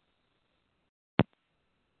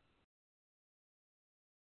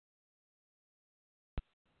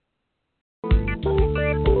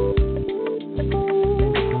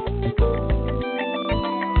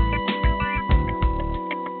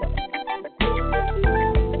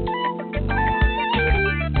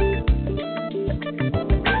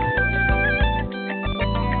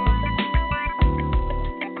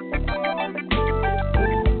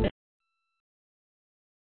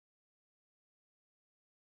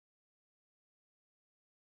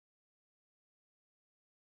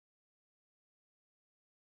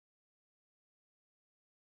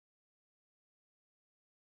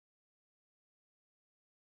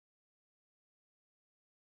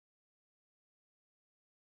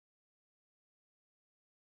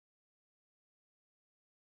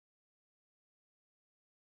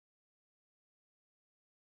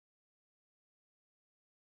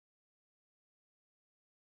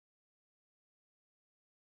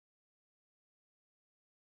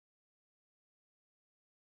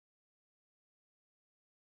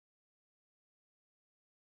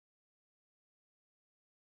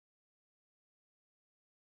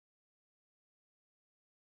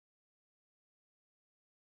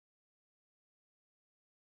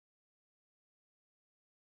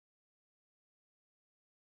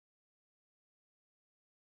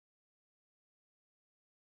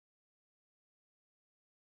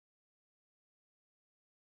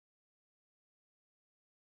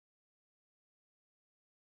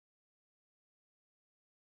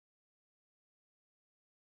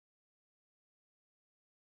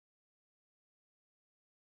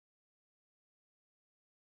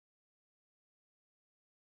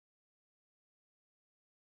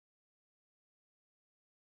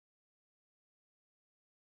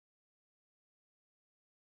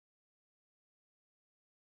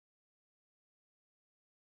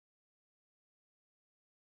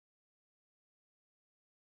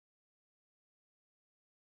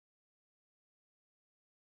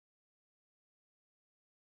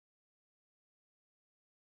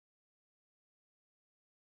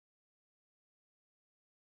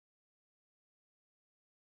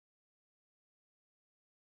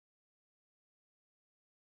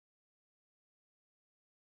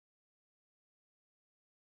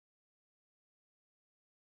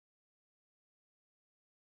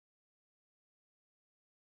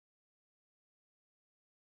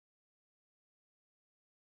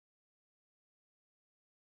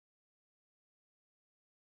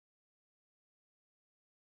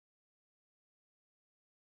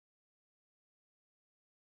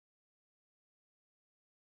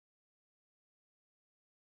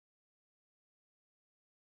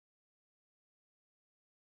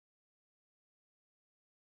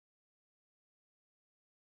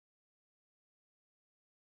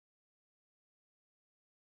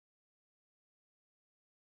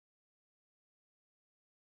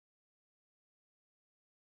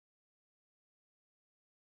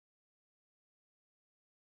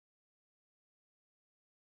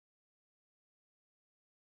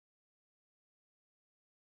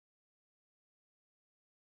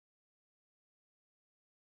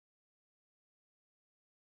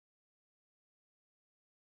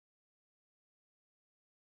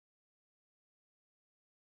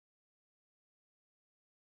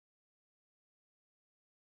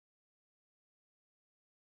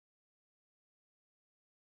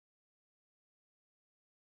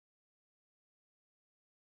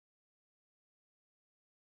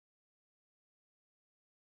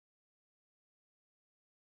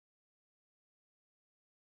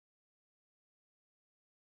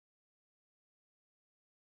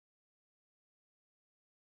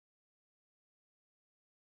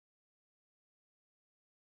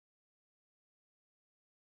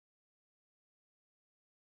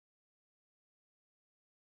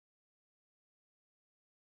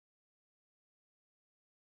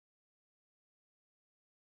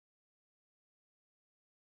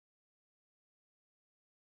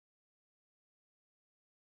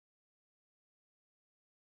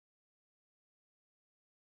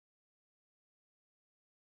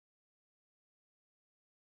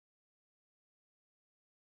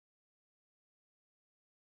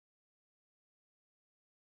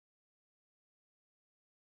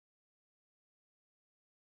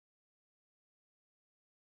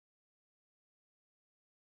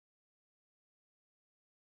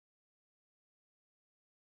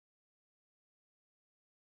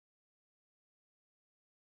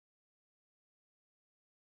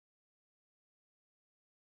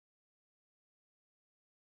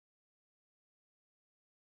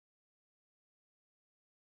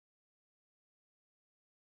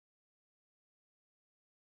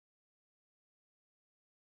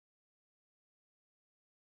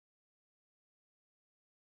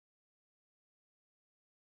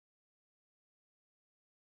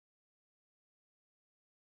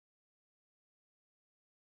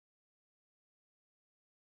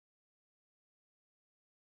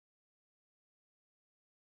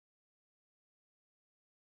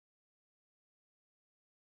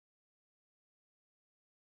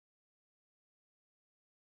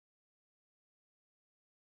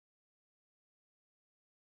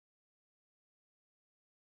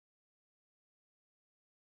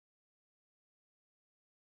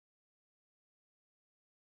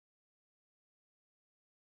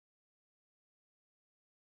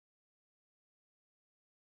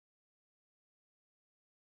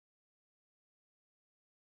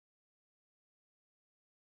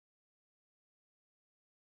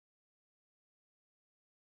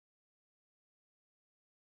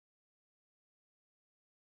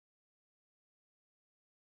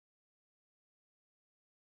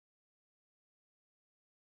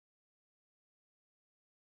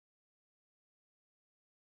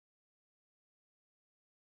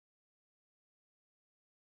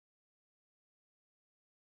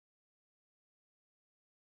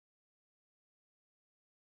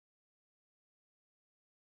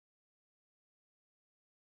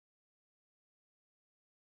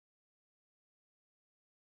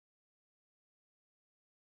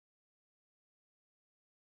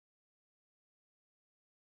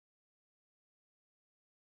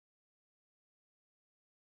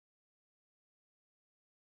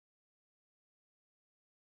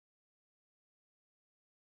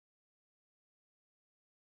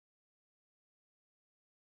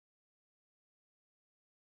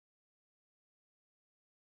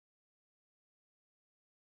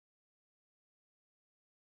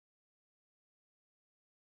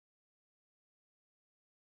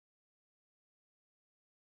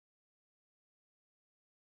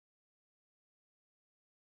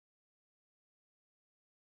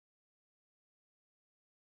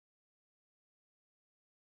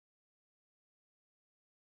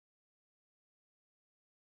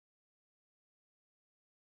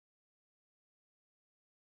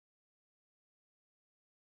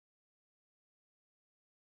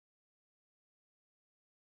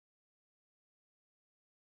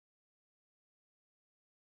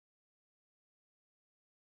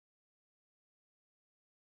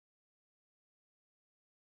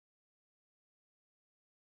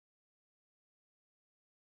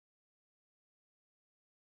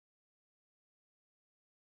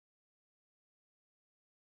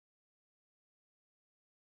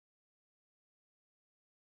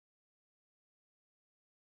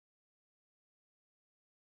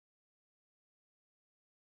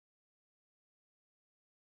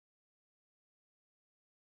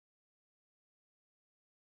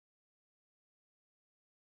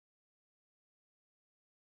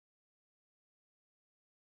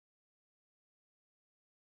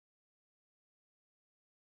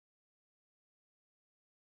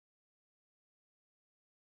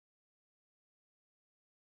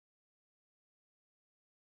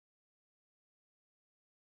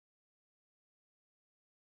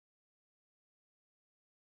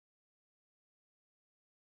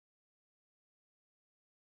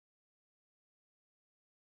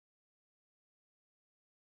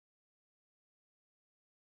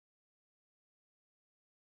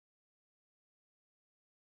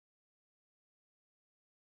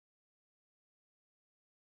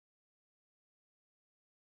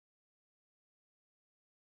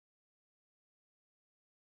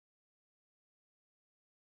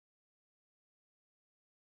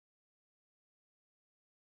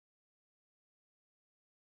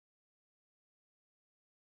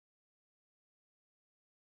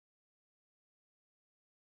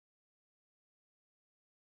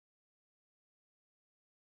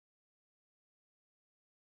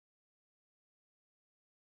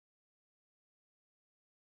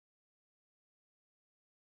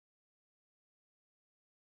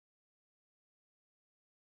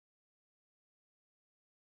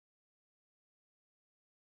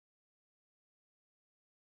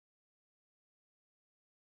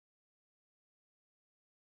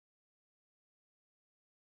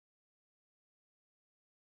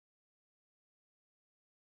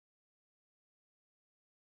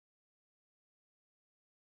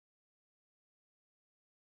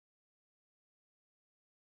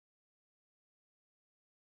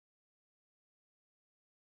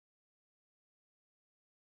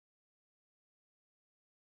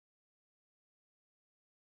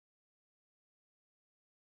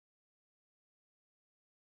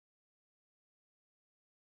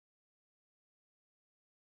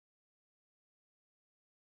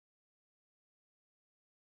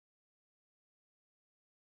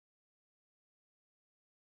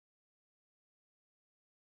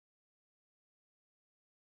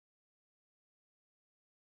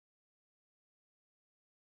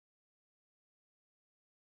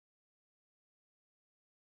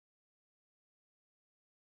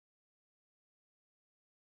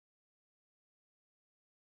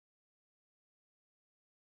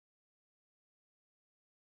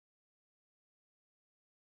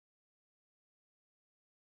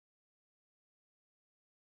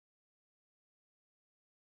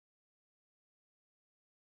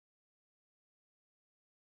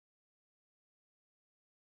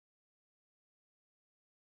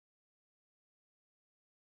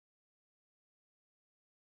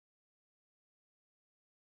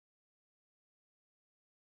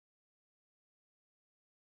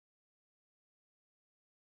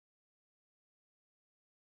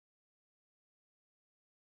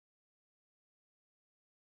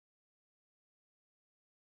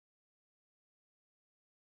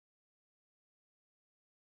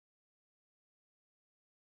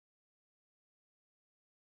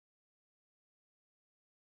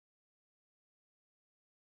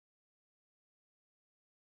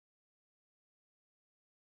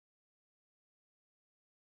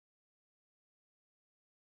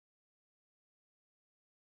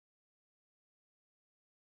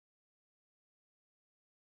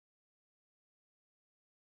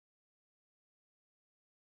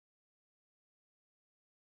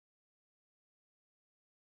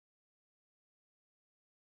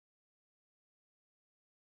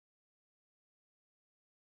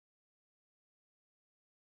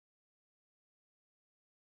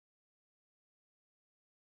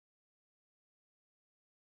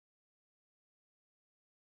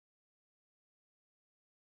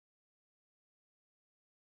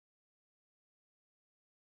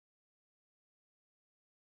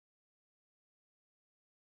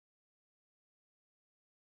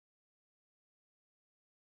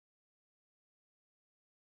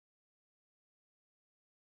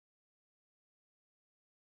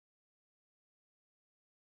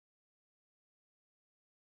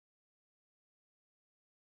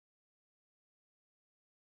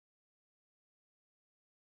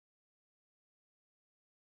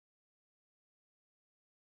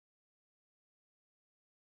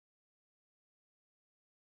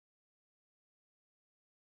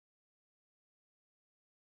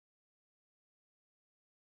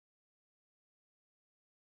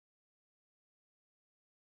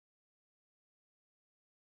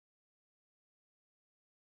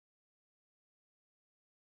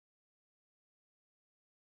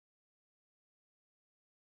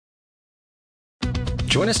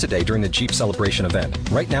 Join us today during the Jeep Celebration event.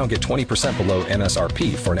 Right now, get 20% below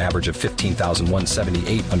MSRP for an average of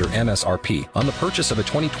 $15,178 under MSRP on the purchase of a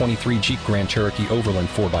 2023 Jeep Grand Cherokee Overland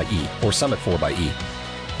 4xE or Summit 4xE.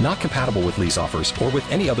 Not compatible with lease offers or with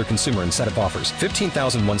any other consumer incentive offers.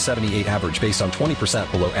 $15,178 average based on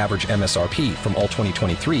 20% below average MSRP from all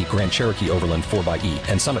 2023 Grand Cherokee Overland 4xE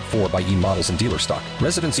and Summit 4xE models in dealer stock.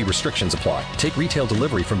 Residency restrictions apply. Take retail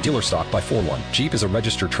delivery from dealer stock by 4/1. Jeep is a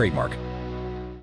registered trademark.